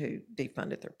cities who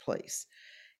defunded their police.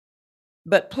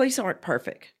 But police aren't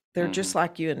perfect. They're just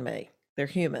like you and me. They're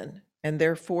human, and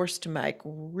they're forced to make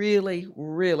really,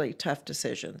 really tough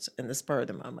decisions in the spur of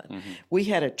the moment. We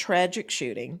had a tragic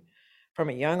shooting from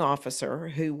a young officer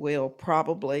who will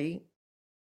probably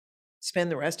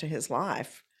spend the rest of his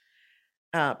life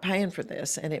paying for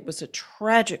this. And it was a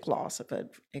tragic loss of an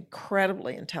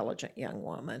incredibly intelligent young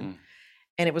woman.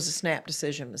 And it was a snap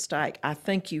decision mistake. I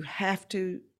think you have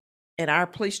to, and our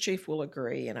police chief will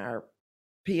agree, and our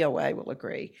POA will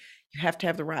agree, you have to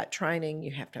have the right training,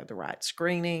 you have to have the right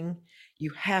screening,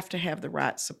 you have to have the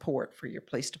right support for your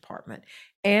police department,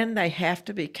 and they have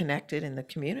to be connected in the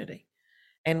community.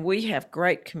 And we have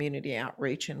great community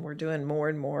outreach, and we're doing more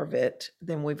and more of it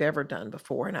than we've ever done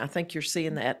before. And I think you're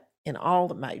seeing that in all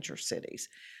the major cities,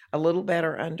 a little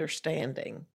better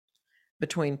understanding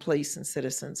between police and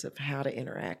citizens of how to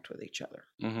interact with each other.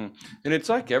 And it's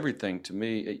like everything to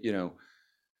me,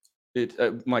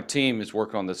 my team is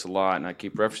working on this a lot, and I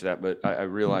keep referencing that, but I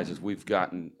realize as we've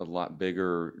gotten a lot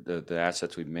bigger, the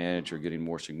assets we manage are getting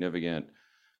more significant.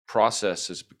 Process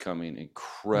is becoming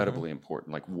incredibly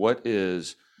important. Like, what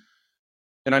is,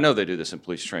 and I know they do this in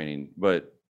police training,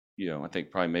 but I think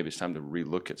probably maybe it's time to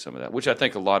relook at some of that, which I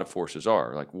think a lot of forces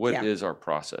are. Like, what is our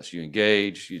process? You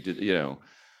engage, you did,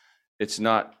 it's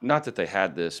not that they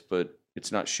had this, but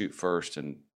it's not shoot first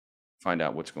and find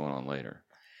out what's going on later.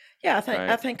 Yeah,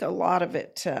 I think a lot of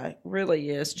it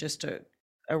really is just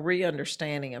a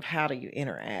re-understanding of how do you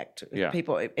interact with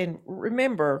people. And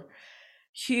remember,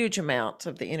 huge amounts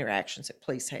of the interactions that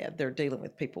police had, they're dealing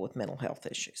with people with mental health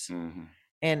issues.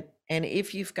 And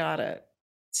if you've got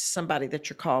somebody that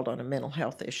you're called on a mental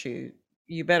health issue,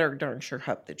 you better darn sure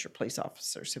hope that your police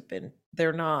officers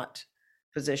they're not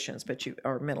physicians, but you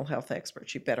are mental health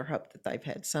experts. You better hope that they've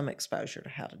had some exposure to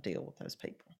how to deal with those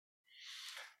people.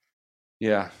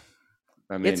 Yeah.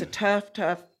 I mean, it's a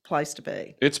tough place to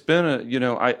be. It's been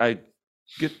I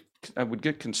would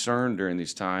get concerned during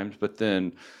these times, but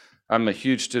then I'm a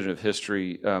huge student of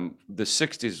history. The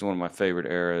 60s is one of my favorite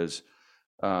eras.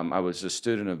 I was a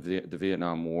student of the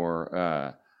Vietnam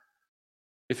War.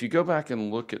 If you go back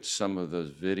and look at some of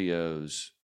those videos,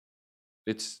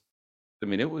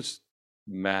 it was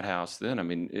madhouse then. I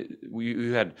mean,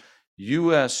 we had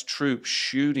U.S. troops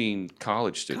shooting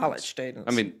college students.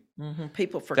 I mean,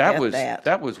 people forget that.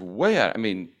 That was way out. I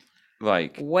mean,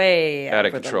 like way out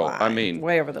of control. I mean,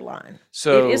 way over the line.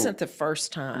 So it isn't the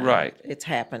first time it's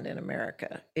happened in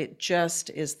America. It just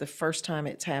is the first time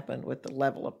it's happened with the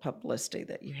level of publicity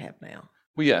that you have now.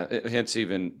 Well, yeah, hence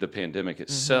even the pandemic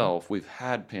itself. We've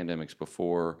had pandemics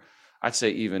before. I'd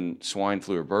say even swine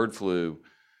flu or bird flu.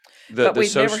 But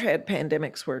we've never had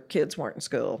pandemics where kids weren't in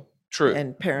school. True.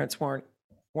 And parents weren't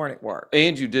at work.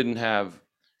 And you didn't have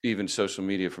even social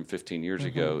media from 15 years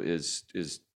ago is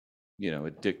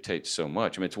it dictates so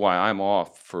much. I mean, it's why I'm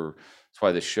off it's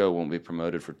why this show won't be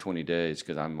promoted for 20 days,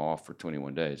 because I'm off for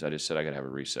 21 days. I just said I got to have a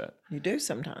reset. You do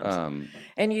sometimes.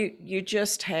 And you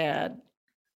just have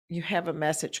a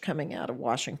message coming out of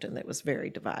Washington that was very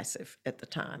divisive at the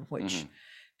time, which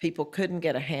people couldn't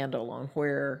get a handle on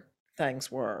where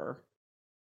things were.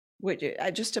 Which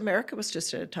America was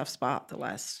just in a tough spot the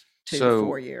last 2 to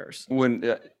 4 years. When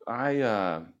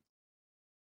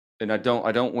and I don't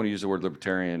want to use the word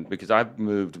libertarian because I've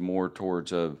moved more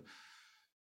towards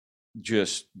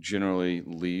just generally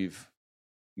leave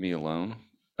me alone.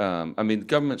 I mean,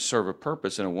 governments serve a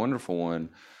purpose and a wonderful one.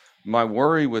 My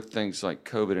worry with things like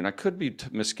COVID, and I could be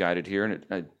misguided here,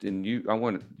 I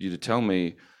want you to tell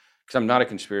me, because I'm not a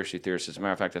conspiracy theorist. As a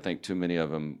matter of fact, I think too many of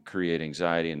them create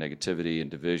anxiety and negativity and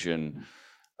division.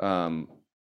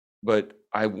 But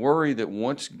I worry that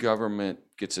once government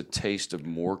gets a taste of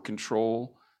more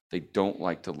control, they don't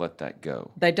like to let that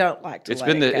go. They don't like to It's let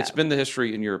been it go. It's been the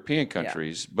history in European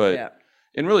countries, but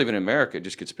and really even in America, it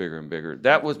just gets bigger and bigger.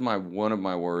 That was one of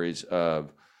my worries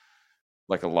of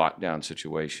like a lockdown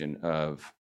situation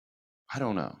of, I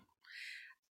don't know.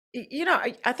 You know,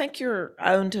 I think you're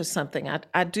onto something.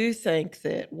 I do think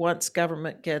that once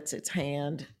government gets its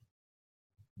hand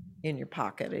in your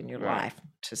pocket, in your life,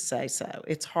 to say so,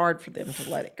 it's hard for them to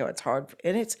let it go. It's hard,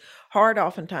 and it's hard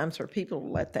oftentimes for people to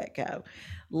let that go.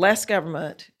 Less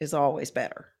government is always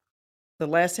better. The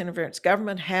less interference.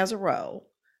 Government has a role.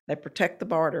 They protect the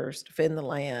borders, defend the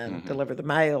land, deliver the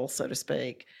mail, so to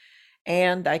speak,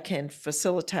 and they can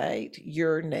facilitate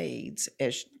your needs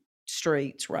as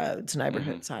streets, roads,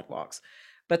 neighborhood sidewalks.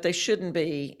 But they shouldn't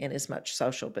be in as much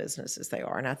social business as they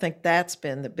are. And I think that's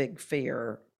been the big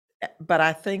fear. But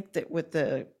I think that with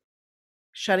the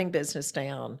shutting business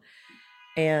down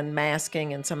and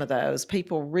masking and some of those,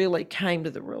 people really came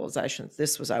to the realization that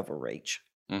this was overreach.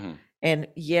 And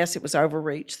yes, it was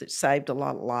overreach that saved a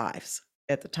lot of lives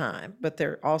at the time, but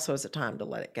there also is a time to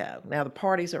let it go. Now, the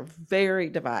parties are very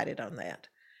divided on that.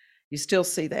 You still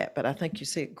see that, but I think you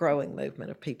see a growing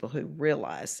movement of people who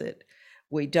realize that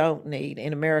we don't need,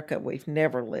 in America, we've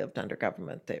never lived under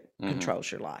government that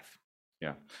controls your life.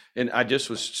 Yeah. And I just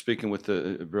was speaking with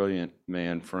a brilliant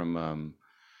man from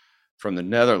the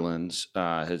Netherlands,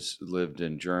 has lived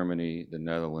in Germany, the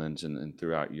Netherlands, and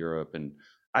throughout Europe. And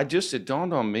it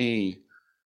dawned on me,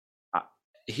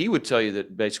 he would tell you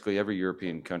that basically every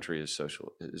European country is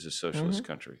a socialist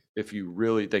country. If you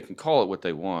really, they can call it what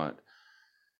they want.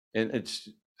 And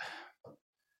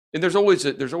there's always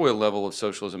a level of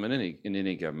socialism in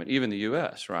any government, even the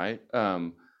U.S., right?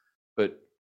 But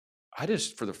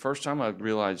for the first time, I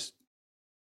realized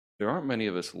there aren't many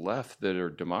of us left that are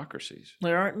democracies.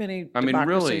 There aren't many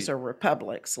democracies or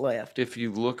republics left. If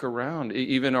you look around,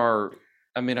 even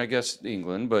I guess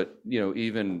England, but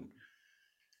even,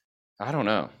 I don't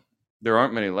know, there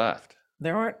aren't many left.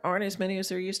 There aren't as many as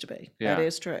there used to be. Yeah. That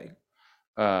is true.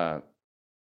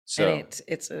 So and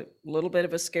it's a little bit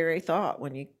of a scary thought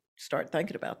when you start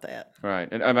thinking about that. Right,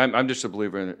 and I'm just a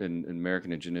believer in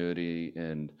American ingenuity,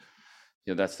 and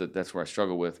that's where I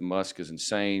struggle with. Musk is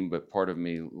insane, but part of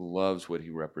me loves what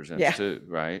he represents too.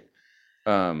 Right.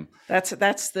 That's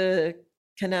the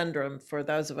conundrum for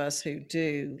those of us who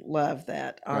do love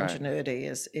that ingenuity.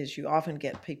 Is you often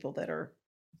get people that are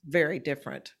very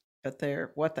different, but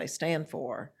they're what they stand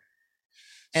for,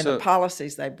 and the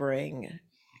policies they bring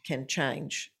can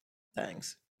change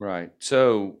things. Right.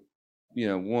 So,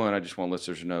 one, I just want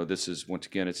listeners to know this is, once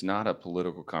again, it's not a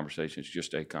political conversation. It's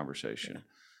just a conversation.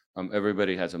 Yeah.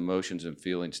 Everybody has emotions and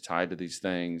feelings tied to these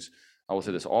things. I will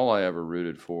say this: all I ever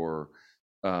rooted for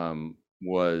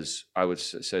was, I would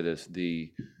say this,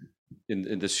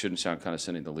 and this shouldn't sound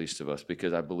condescending, the least of us,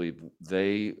 because I believe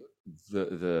the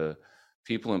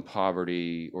people in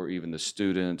poverty, or even the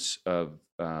students of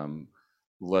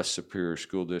less superior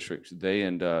school districts, they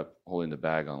end up holding the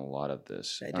bag on a lot of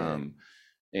this. They do.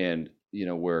 And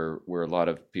where a lot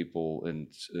of people in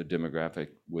a demographic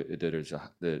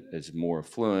that is more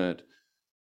affluent,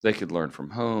 they could learn from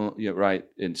home, right?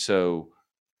 And so,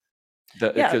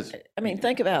 because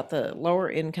think about the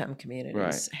lower income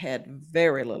communities had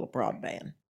very little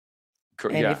broadband,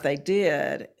 and if they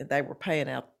did, they were paying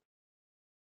out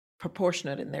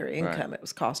proportionate in their income. It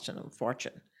was costing them a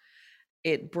fortune.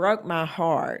 It broke my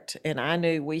heart, and I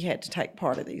knew we had to take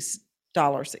part of these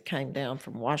dollars that came down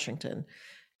from Washington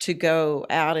to go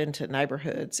out into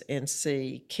neighborhoods and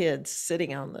see kids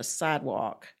sitting on the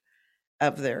sidewalk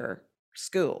of their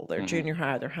school, their junior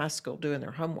high, their high school, doing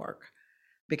their homework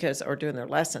or doing their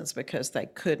lessons because they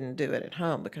couldn't do it at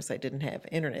home because they didn't have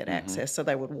internet access. So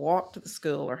they would walk to the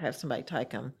school or have somebody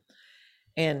take them.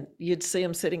 And you'd see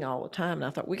them sitting all the time. And I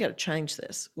thought, we got to change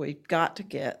this. We've got to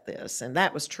get this. And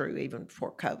that was true even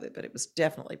before COVID, but it was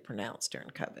definitely pronounced during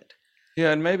COVID.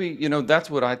 Yeah, and maybe, that's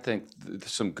what I think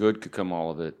some good could come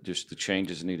all of it, just the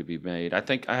changes need to be made. I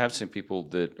think I have seen people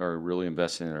that are really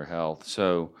investing in their health.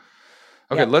 So,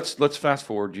 okay, let's fast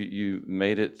forward. You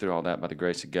made it through all that by the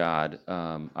grace of God.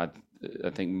 I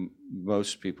think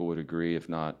most people would agree, if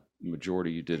not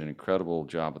majority. You did an incredible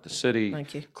job with the city.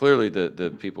 Thank you. Clearly,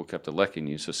 the people kept electing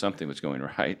you, so something was going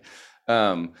right.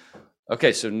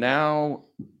 Okay, so now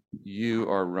you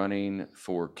are running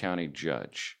for county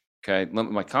judge. Okay,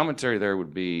 my commentary there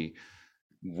would be,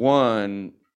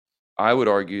 one, I would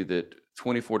argue that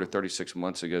 24 to 36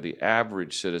 months ago, the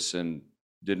average citizen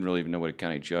didn't really even know what a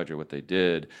county judge or what they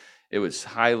did. It was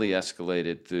highly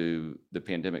escalated through the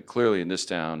pandemic, clearly in this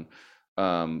town,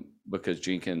 because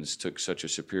Jenkins took such a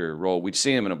superior role. We'd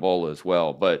see him in Ebola as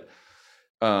well, but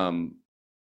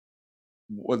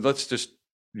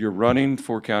you're running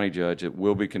for county judge. It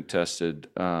will be contested,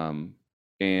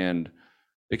 and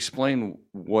explain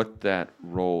what that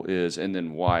role is and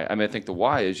then why. I mean, I think the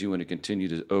why is you want to continue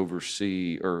to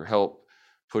oversee or help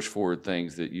push forward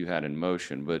things that you had in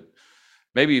motion, but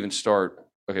maybe even start,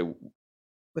 okay,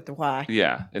 with the why.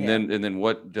 Yeah, and then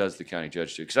what does the county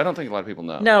judge do? Because I don't think a lot of people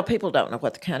know. No, people don't know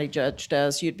what the county judge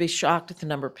does. You'd be shocked at the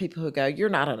number of people who go, "You're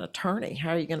not an attorney. How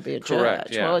are you going to be a Correct,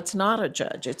 judge?" yeah. Well, it's not a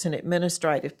judge. It's an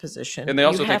administrative position. And they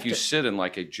also think you sit in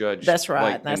like a judge. That's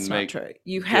right. Like, that's not true.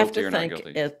 You have to think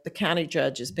of the county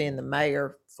judge as being the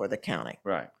mayor for the county,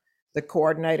 right? The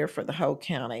coordinator for the whole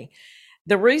county.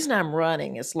 The reason I'm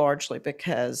running is largely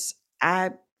because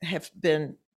I have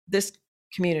been this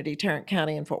community, Tarrant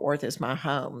County and Fort Worth, is my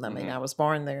home. I mean, I was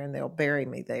born there and they'll bury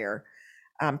me there.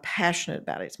 I'm passionate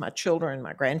about it. It's my children,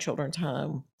 my grandchildren's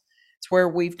home. It's where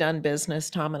we've done business.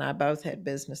 Tom and I both had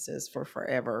businesses for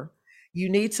forever. You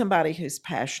need somebody who's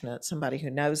passionate, somebody who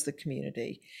knows the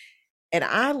community. And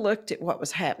I looked at what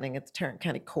was happening at the Tarrant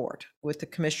County Court with the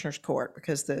Commissioner's Court,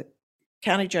 because the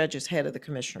county judge is head of the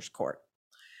Commissioner's Court.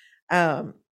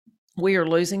 We are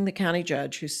losing the county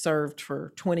judge who served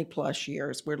for 20 plus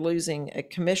years. We're losing a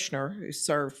commissioner who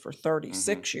served for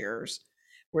 36 years.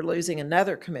 We're losing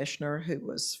another commissioner who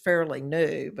was fairly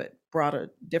new, but brought a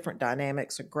different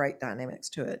dynamics, a great dynamics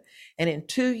to it. And in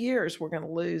 2 years, we're going to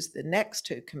lose the next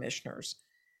two commissioners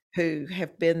who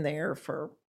have been there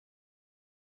for,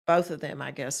 both of them,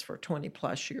 I guess, for 20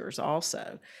 plus years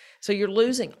also. So you're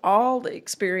losing all the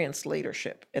experienced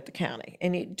leadership at the county,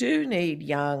 and you do need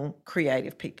young,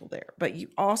 creative people there, but you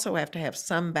also have to have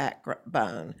some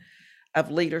backbone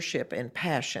of leadership and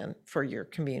passion for your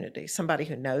community, somebody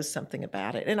who knows something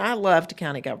about it. And I loved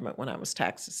county government when I was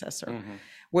tax assessor.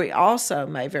 We also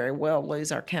may very well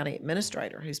lose our county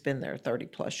administrator, who's been there 30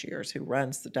 plus years, who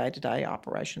runs the day-to-day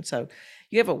operation. So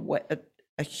you have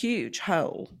a huge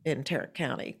hole in Tarrant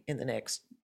County in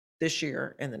this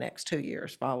year and the next 2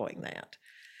 years following that.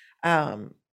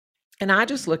 And I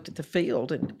just looked at the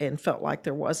field and felt like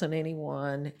there wasn't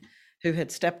anyone who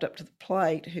had stepped up to the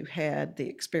plate who had the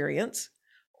experience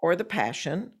or the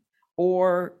passion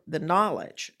or the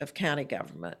knowledge of county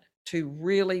government to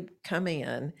really come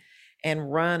in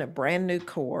and run a brand new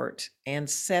court and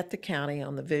set the county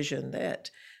on the vision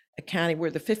that we're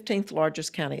the 15th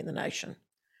largest county in the nation,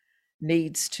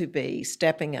 needs to be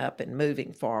stepping up and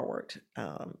moving forward.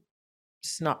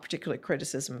 It's not particularly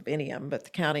criticism of any of them, but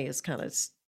the county has kind of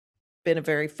been a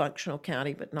very functional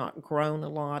county, but not grown a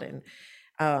lot in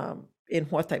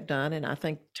what they've done. And I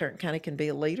think Tarrant County can be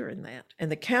a leader in that.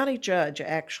 And the county judge,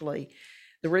 actually,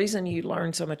 the reason you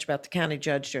learn so much about the county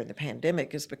judge during the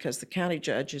pandemic is because the county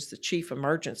judge is the chief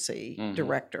emergency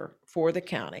director for the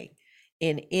county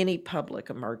in any public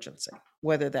emergency,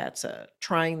 whether that's a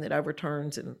train that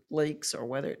overturns and leaks or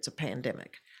whether it's a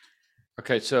pandemic.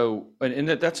 Okay, so, and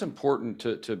that's important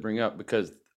to bring up,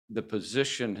 because the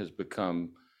position has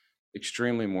become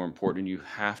extremely more important. You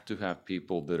have to have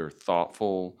people that are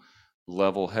thoughtful,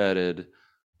 level-headed,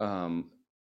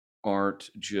 aren't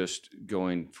just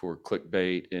going for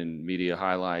clickbait and media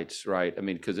highlights, right? I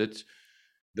mean, because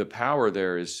the power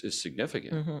there is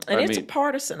significant. And it's a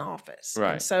partisan office.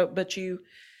 Right. And so, but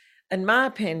in my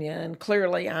opinion,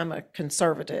 clearly I'm a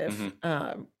conservative.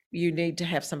 You need to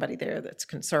have somebody there that's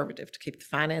conservative to keep the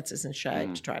finances in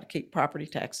shape, to try to keep property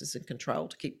taxes in control,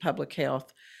 to keep public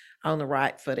health on the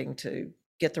right footing, to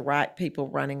get the right people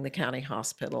running the county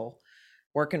hospital,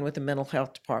 working with the mental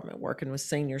health department, working with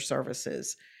senior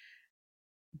services.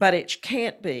 But it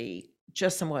can't be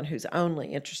just someone who's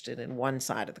only interested in one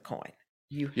side of the coin.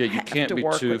 You can't be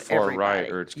too far right,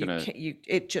 or it's going to...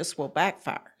 It just will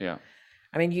backfire. Yeah.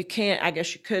 I mean, you can't, I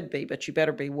guess you could be, but you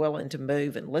better be willing to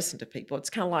move and listen to people. It's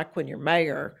kind of like when you're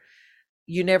mayor,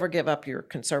 you never give up your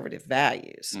conservative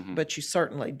values, but you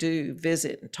certainly do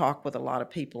visit and talk with a lot of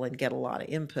people and get a lot of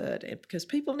input. And because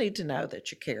people need to know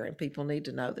that you care, and people need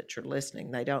to know that you're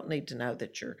listening. They don't need to know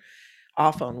that you're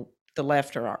off on the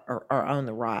left or on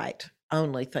the right,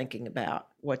 only thinking about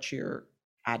what your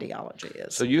ideology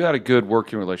is. So you had a good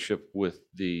working relationship with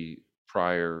the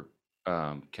prior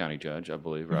county judge, I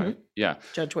believe, right? Yeah.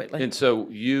 Judge Whitley. And so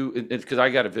because I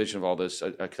got a vision of all this,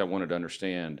 because I wanted to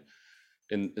understand.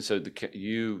 And so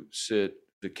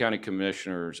the county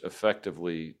commissioners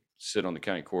effectively sit on the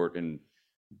county court, and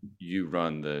you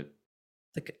run the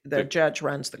judge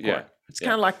runs the court. Yeah, it's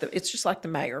kind of like it's just like the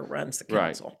mayor runs the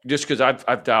council. Right. Just because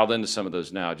I've dialed into some of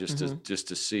those now, just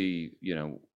to see,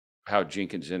 how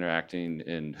Jenkins is interacting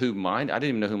and who mine. I didn't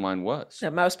even know who mine was.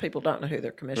 Now, most people don't know who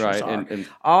their commissioners Right, are. and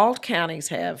all counties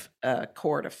have a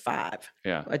court of 5,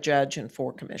 yeah. a judge and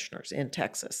 4 commissioners in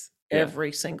Texas. Yeah.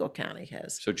 Every single county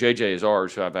has. So JJ is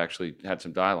ours, who I've actually had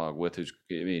some dialogue with.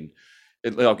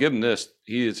 I'll give him this.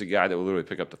 He is a guy that will literally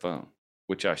pick up the phone,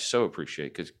 which I so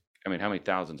appreciate, because how many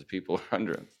thousands of people are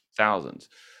under him? Thousands.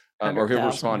 Or he'll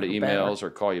respond to emails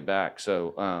or call you back.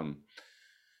 So,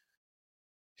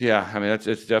 yeah,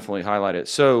 it's definitely highlighted.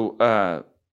 So,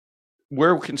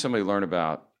 where can somebody learn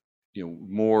about,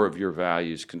 more of your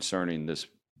values concerning this,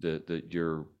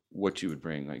 what you would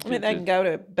bring? Like, they can go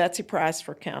to Betsy Price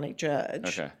for County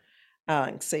Judge. Okay.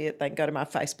 And see it. They can go to my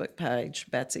Facebook page,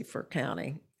 Betsy for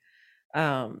County.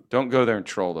 Don't go there and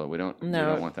troll, though. We don't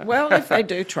want that. Well, if they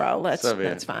do troll,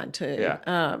 that's fine too.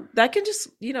 Yeah. They can just,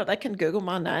 they can Google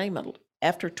my name.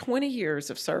 After 20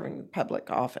 years of serving public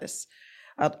office,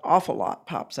 an awful lot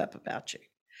pops up about you.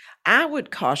 I would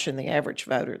caution the average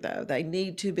voter, though. They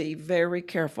need to be very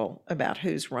careful about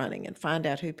who's running and find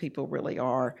out who people really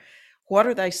are. What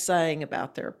are they saying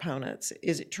about their opponents?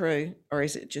 Is it true, or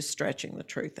is it just stretching the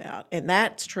truth out? And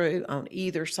that's true on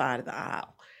either side of the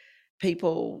aisle.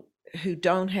 People who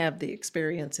don't have the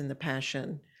experience and the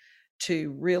passion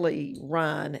to really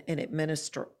run and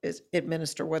administer,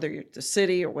 whether you're at the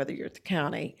city or whether you're at the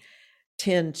county,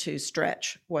 tend to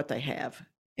stretch what they have.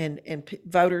 And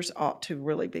voters ought to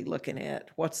really be looking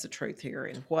at what's the truth here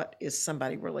and what is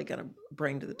somebody really going to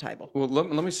bring to the table. Well,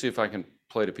 let me see if I can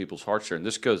play to people's hearts here. And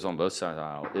this goes on both sides of the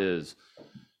aisle. Is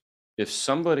if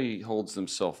somebody holds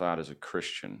themselves out as a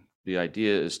Christian, the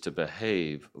idea is to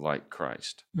behave like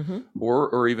Christ,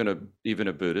 or even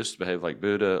a Buddhist, behave like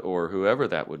Buddha, or whoever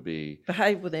that would be.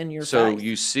 Behave within your So faith.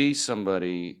 you see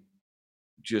somebody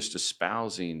just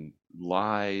espousing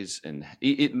lies and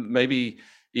maybe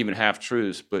even half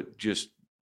truths, but just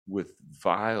with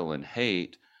vile and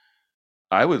hate.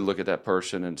 I would look at that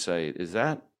person and say, "Is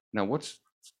that now?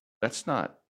 That's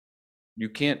not. You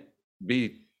can't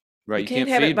be right. You can't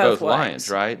feed both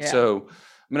lions, right?" Yeah. So.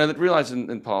 I realize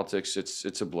in politics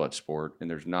it's a blood sport,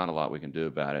 and there's not a lot we can do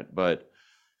about it. But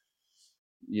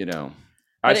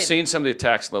I've seen some of the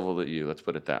attacks leveled at you. Let's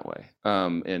put it that way.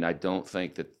 And I don't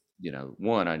think that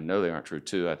one, I know they aren't true.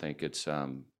 2, I think it's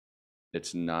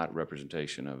not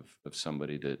representation of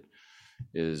somebody that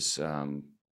is, and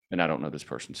I don't know this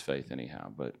person's faith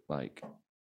anyhow. But I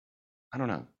don't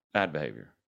know, bad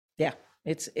behavior. Yeah,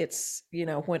 it's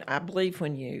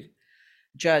when you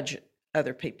judge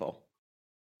other people,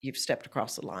 you've stepped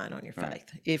across the line on your faith.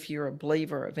 Right. If you're a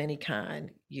believer of any kind,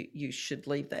 you should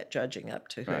leave that judging up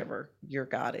to whoever your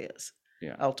God is.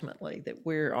 Yeah. Ultimately, that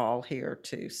we're all here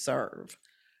to serve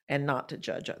and not to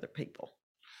judge other people.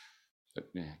 But,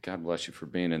 yeah, God bless you for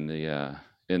being in the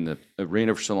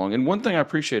arena for so long. And one thing I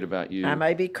appreciate about you, I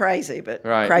may be crazy, but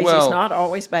crazy is not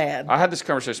always bad. I had this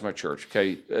conversation with my church.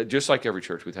 Okay, just like every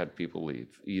church, we've had people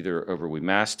leave either over we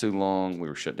masked too long, we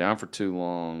were shut down for too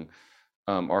long.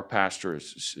 Our pastor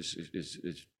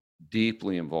is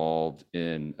deeply involved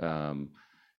in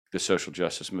the social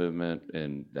justice movement,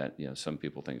 and that some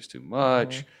people think it's too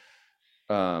much.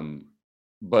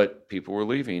 But people were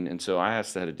leaving, and so I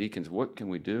asked the head of deacons, "What can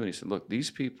we do?" And he said, "Look,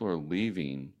 these people are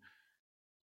leaving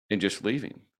and just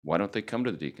leaving. Why don't they come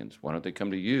to the deacons? Why don't they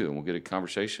come to you, and we'll get a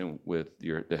conversation with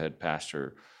the head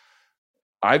pastor?"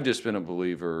 I've just been a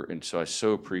believer, and so I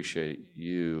so appreciate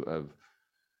you.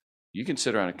 You can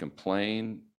sit around and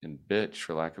complain and bitch,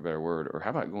 for lack of a better word, or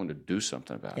how about going to do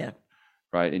something about it,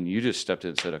 right? And you just stepped in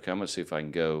and said, "Okay, I'm going to see if I can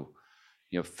go,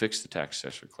 fix the tax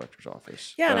assessor collector's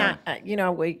office." Yeah,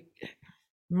 and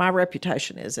my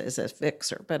reputation is as a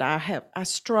fixer, but I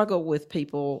struggle with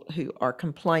people who are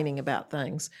complaining about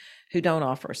things who don't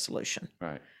offer a solution.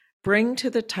 Right. Bring to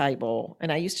the table,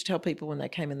 and I used to tell people when they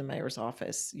came in the mayor's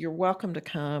office, "You're welcome to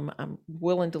come. I'm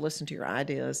willing to listen to your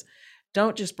ideas.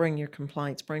 Don't just bring your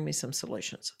complaints, bring me some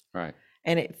solutions." Right.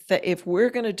 And if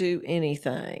we're going to do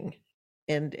anything,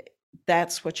 and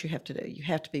that's what you have to do, you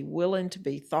have to be willing to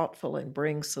be thoughtful and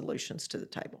bring solutions to the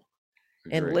table.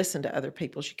 Agreed. And listen to other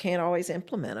people's. You can't always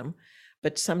implement them,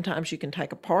 but sometimes you can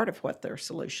take a part of what their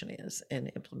solution is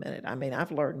and implement it.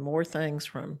 I've learned more things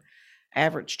from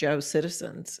average Joe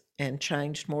citizens and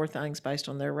changed more things based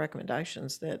on their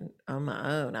recommendations than on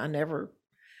my own.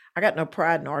 I got no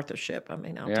pride in authorship. I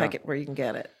mean, I'll take it where you can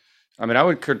get it. I mean, I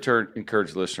would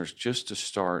encourage listeners just to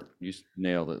start. You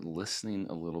nailed it, listening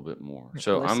a little bit more.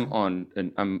 So I'm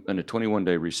in a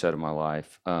 21-day reset of my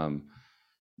life.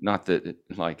 Not that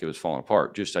it was falling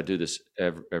apart. Just I do this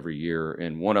every year,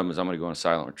 and one of them is I'm going to go on a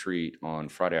silent retreat on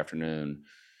Friday afternoon,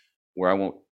 where I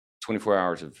want 24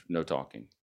 hours of no talking,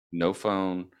 no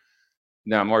phone.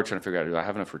 Now I'm already trying to figure out, do I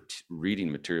have enough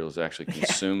reading materials to actually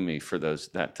consume me for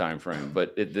that time frame?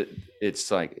 But it's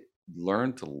like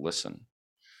learn to listen.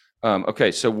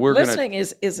 Okay, so listening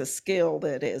is a skill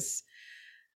that is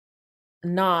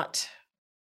not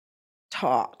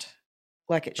taught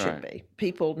like it should be.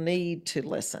 People need to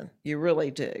listen. You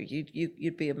really do.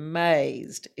 You'd be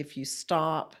amazed if you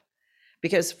stop,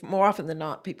 because more often than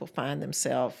not, people find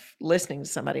themselves listening to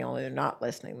somebody, only they're not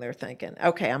listening. They're thinking,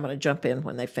 okay, I'm going to jump in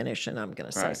when they finish and I'm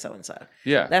going to say so-and-so.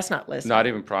 Yeah. That's not listening. Not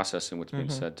even processing what's being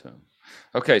said to them.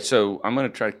 Okay, so I'm going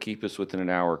to try to keep us within an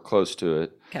hour, close to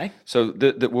it. Okay. So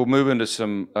we'll move into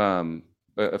some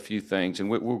a few things, and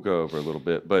we'll go over a little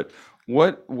bit. But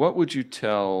what would you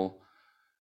tell?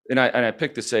 And I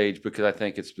picked this age because I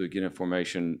think it's beginning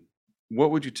formation. What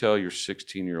would you tell your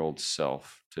 16-year-old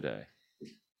self today?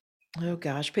 Oh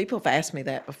gosh, people have asked me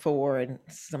that before, and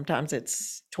sometimes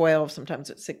it's 12, sometimes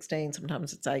it's 16,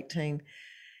 sometimes it's 18.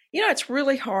 It's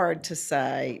really hard to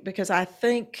say, because I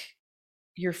think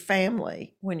your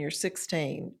family when you're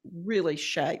 16 really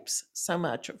shapes so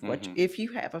much of what if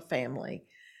you have a family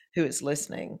who is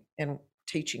listening and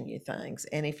teaching you things,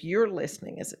 and if you're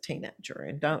listening as a teenager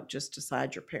and don't just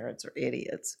decide your parents are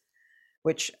idiots,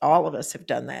 which all of us have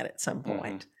done that at some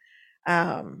point.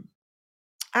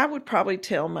 I would probably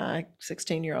tell my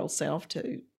 16-year-old self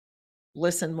to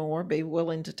listen more, be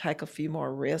willing to take a few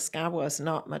more risks. I was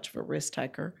not much of a risk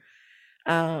taker.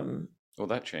 Well,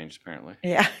 that changed apparently.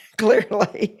 Yeah,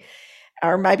 clearly.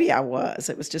 Or maybe I was.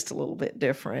 It was just a little bit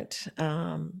different.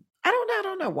 I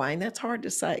don't know, Wayne. That's hard to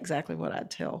say exactly what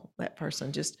I'd tell that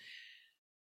person. Just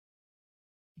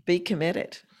be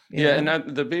committed. Yeah,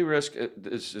 and the be risk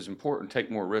is important. Take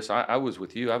more risks. I was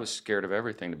with you. I was scared of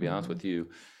everything, to be honest with you.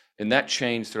 And that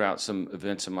changed throughout some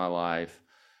events in my life.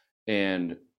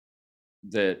 And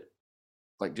that,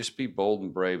 like, just be bold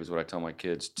and brave is what I tell my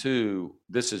kids. Two,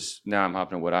 this is, now I'm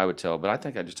hopping on what I would tell, but I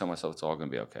think I just tell myself it's all going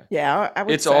to be okay. Yeah, I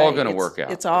would it's all going to work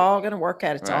out. It's all going to work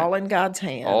out. It's all in God's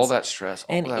hands. All that stress,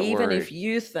 all and that even worry. If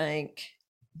you think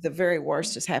the very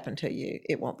worst has happened to you,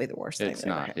 it won't be the worst thing that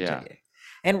ever happened to you.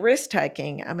 And risk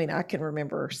taking, I mean, I can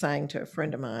remember saying to a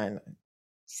friend of mine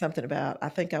something about, I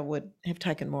think I would have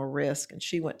taken more risk. And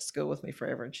she went to school with me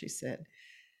forever. And she said,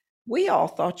 we all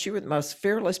thought you were the most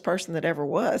fearless person that ever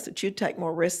was, that you'd take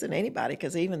more risks than anybody,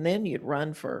 because even then you'd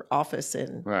run for office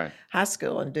in high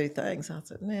school and do things. I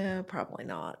said, no, probably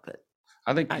not. But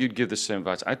I think you'd give the same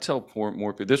advice. I tell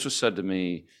more people, this was said to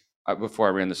me before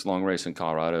I ran this long race in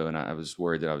Colorado, and I was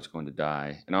worried that I was going to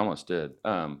die, and I almost did.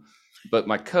 But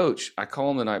my coach, I call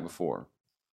him the night before,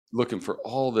 looking for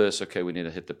all this. Okay, we need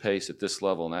to hit the pace at this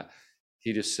level, and that.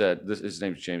 He just said, his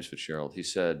name's James Fitzgerald. He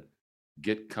said,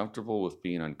 get comfortable with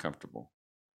being uncomfortable.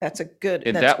 That's good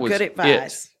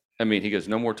advice. I mean, he goes,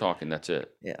 no more talking. That's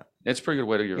it. Yeah. It's a pretty good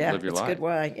way to live your life. It's a good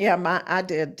way. Yeah. I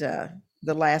did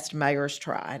the last mayor's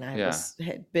try, and I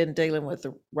had been dealing with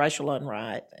the racial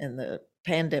unright and the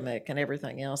pandemic and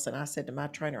everything else. And I said to my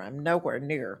trainer, I'm nowhere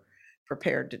near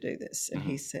prepared to do this. And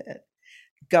he said,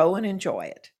 go and enjoy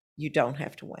it. You don't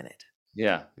have to win it.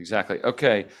 Yeah, exactly.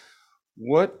 Okay.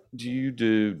 What do you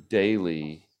do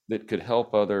daily that could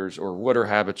help others, or what are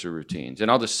habits or routines?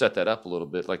 And I'll just set that up a little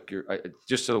bit. Like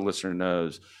just so the listener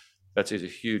knows, Betsy's a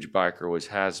huge biker, always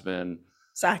has been.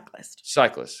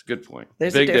 Cyclist. Good point.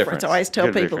 There's a difference. I always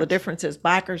tell people the difference is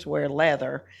bikers wear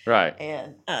leather, right,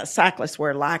 and cyclists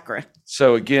wear lycra.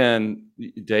 So again,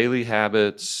 daily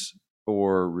habits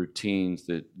or routines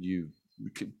that you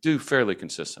could do fairly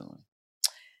consistently.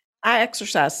 I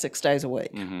exercise 6 days a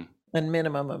week, a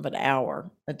minimum of an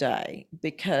hour a day,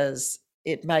 because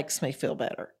it makes me feel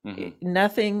better.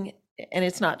 Nothing, and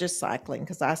it's not just cycling,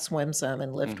 because I swim some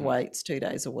and lift weights 2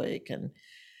 days a week, and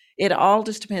it all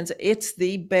just depends. It's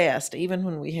the best. Even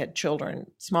when we had children,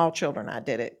 small children, I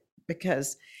did it,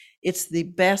 because it's the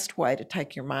best way to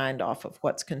take your mind off of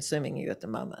what's consuming you at the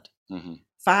moment.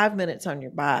 5 minutes on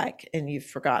your bike and you've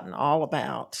forgotten all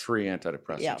about free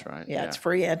antidepressants, right? Yeah, it's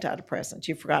free antidepressants.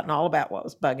 You've forgotten all about what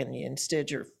was bugging you.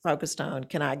 Instead, you're focused on,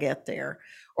 can I get there?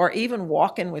 Or even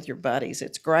walking with your buddies.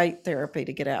 It's great therapy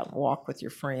to get out and walk with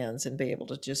your friends and be able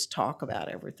to just talk about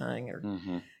everything, or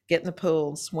get in the pool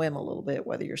and swim a little bit,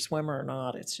 whether you're a swimmer or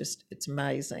not. It's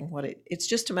amazing it's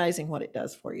just amazing what it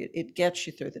does for you. It gets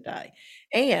you through the day,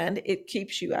 and it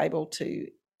keeps you able to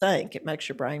think, it makes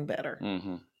your brain better.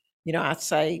 Mm-hmm. I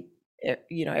say,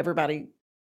 everybody,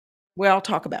 we all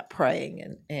talk about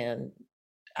praying, and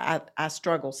I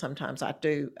struggle sometimes. I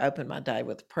do open my day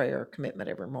with prayer commitment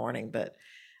every morning, but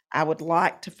I would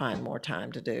like to find more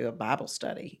time to do a Bible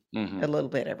study a little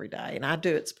bit every day. And I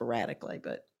do it sporadically,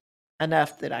 but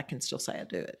enough that I can still say I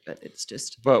do it. But it's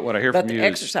just. But what I hear from you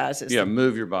exercise is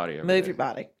move your body. Move your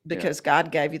body, because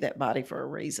God gave you that body for a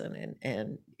reason,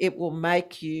 and it will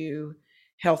make you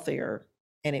healthier,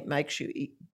 and it makes you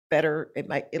eat better.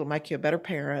 It'll make you a better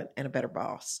parent and a better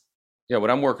boss. Yeah, what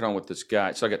I'm working on with this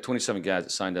guy, so I got 27 guys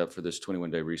that signed up for this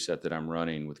 21-day reset that I'm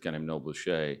running with a guy named Noel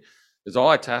Boucher, is all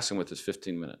I task them with is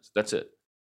 15 minutes. That's it.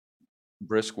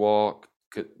 Brisk walk.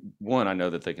 One, I know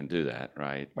that they can do that,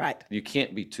 right? Right. You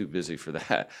can't be too busy for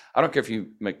that. I don't care if you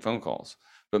make phone calls,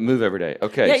 but move every day.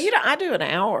 Okay. Yeah, I do an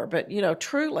hour, but,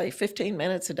 truly 15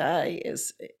 minutes a day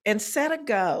and set a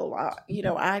goal.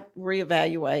 I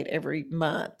reevaluate every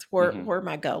month where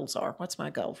my goals are. What's my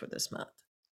goal for this month?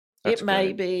 It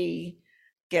may be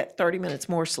get 30 minutes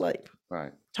more sleep.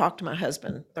 Right. Talk to my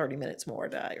husband 30 minutes more a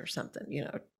day or something,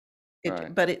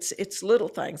 Right. But it's little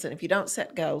things. And if you don't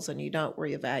set goals and you don't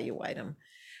reevaluate them,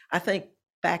 I think,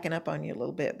 backing up on you a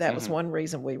little bit, that was one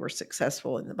reason we were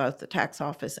successful in both the tax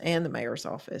office and the mayor's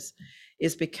office,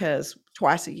 is because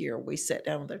twice a year we sat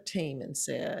down with our team and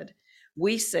said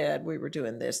we were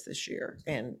doing this year.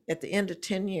 And at the end of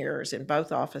 10 years in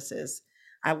both offices,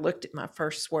 I looked at my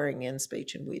first swearing in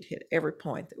speech and we'd hit every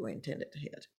point that we intended to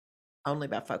hit only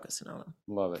by focusing on them.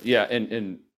 Love it. Yeah.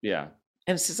 And yeah.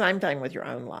 And it's the same thing with your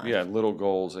own life. Yeah. Little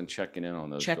goals and checking in on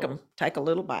those. Check goals. them. Take a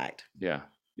little bite. Yeah.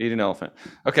 Eat an elephant.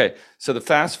 Okay. So the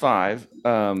Fast Five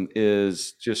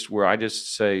is just where I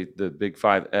just say the big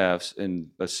 5 F's in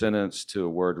a sentence to a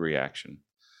word reaction.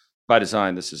 By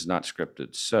design, this is not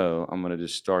scripted. So I'm going to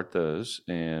just start those.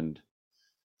 And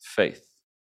faith.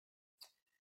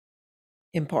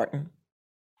 Important.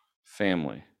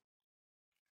 Family.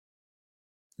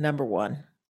 Number one.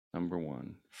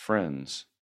 Friends.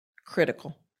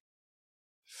 Critical.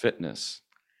 Fitness.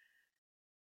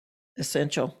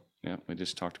 Essential. Yeah, we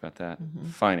just talked about that.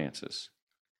 Finances.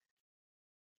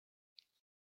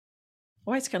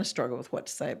 Always kind of struggle with what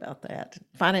to say about that.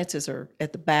 Finances are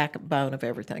at the backbone of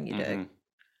everything you do.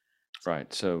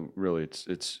 Right. So really,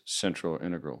 it's central,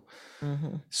 integral.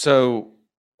 So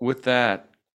with that,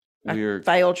 I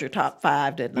failed your top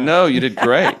 5, didn't I? No, you did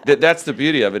great. That's the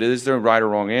beauty of it. Is there a right or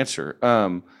wrong answer?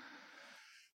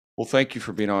 Well, thank you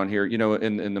for being on here.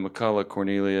 In the McCullough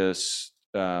Cornelius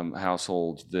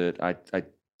household, that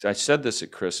I said this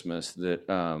at Christmas, that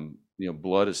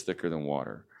blood is thicker than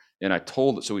water. And I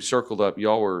told it, so we circled up.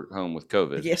 Y'all were home with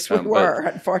COVID. Yes, we were,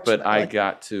 unfortunately. But I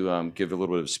got to give a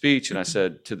little bit of speech, and I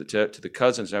said to the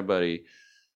cousins and everybody,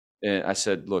 and I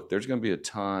said, look, there's going to be a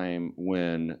time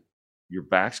when your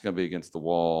back's going to be against the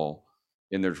wall,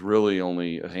 and there's really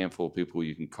only a handful of people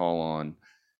you can call on,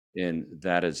 and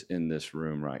that is in this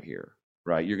room right here.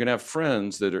 Right? You're going to have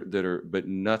friends that are, but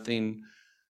nothing.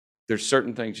 There's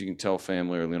certain things you can tell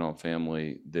family or lean on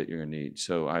family that you're going to need.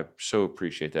 So I so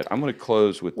appreciate that. I'm going to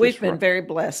close with We've been very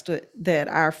blessed that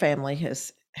our family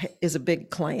is a big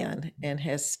clan and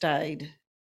has stayed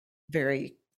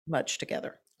very much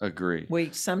together. Agree.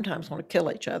 We sometimes want to kill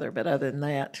each other, but other than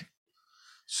that.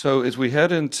 So as we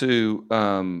head into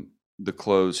the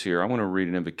close here, I want to read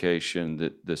an invocation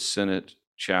that the Senate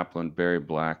chaplain Barry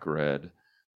Black read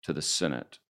to the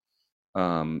Senate.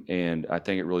 And I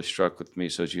think it really struck with me.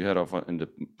 So as you head off into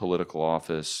political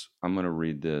office, I'm going to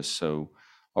read this. So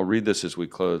I'll read this as we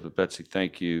close. But Betsy,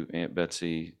 thank you, Aunt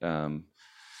Betsy.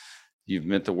 You've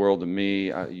meant the world to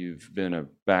me. You've been a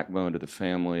backbone to the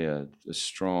family, a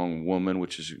strong woman,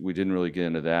 we didn't really get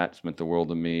into that. It's meant the world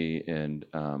to me. And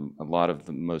a lot of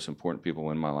the most important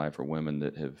people in my life are women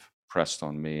that have pressed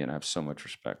on me, and I have so much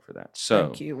respect for that. So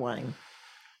thank you, Wayne.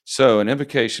 So an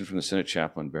invocation from the Senate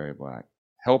chaplain Barry Black.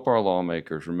 Help our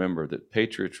lawmakers remember that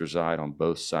patriots reside on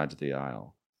both sides of the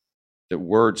aisle, that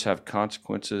words have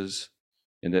consequences,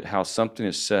 and that how something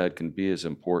is said can be as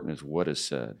important as what is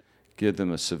said. Give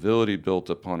them a civility built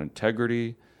upon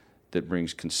integrity that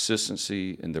brings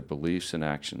consistency in their beliefs and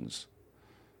actions.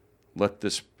 Let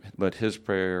his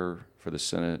prayer for the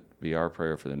Senate be our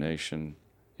prayer for the nation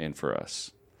and for us.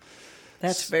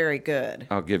 That's very good.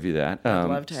 I'll give you that. I'd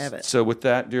love to have it. So with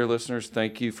that, dear listeners,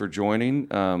 thank you for joining.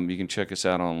 You can check us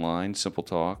out online, Simple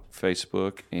Talk,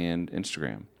 Facebook, and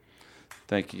Instagram.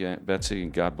 Thank you, Aunt Betsy,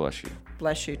 and God bless you.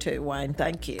 Bless you too, Wayne.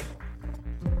 Thank you.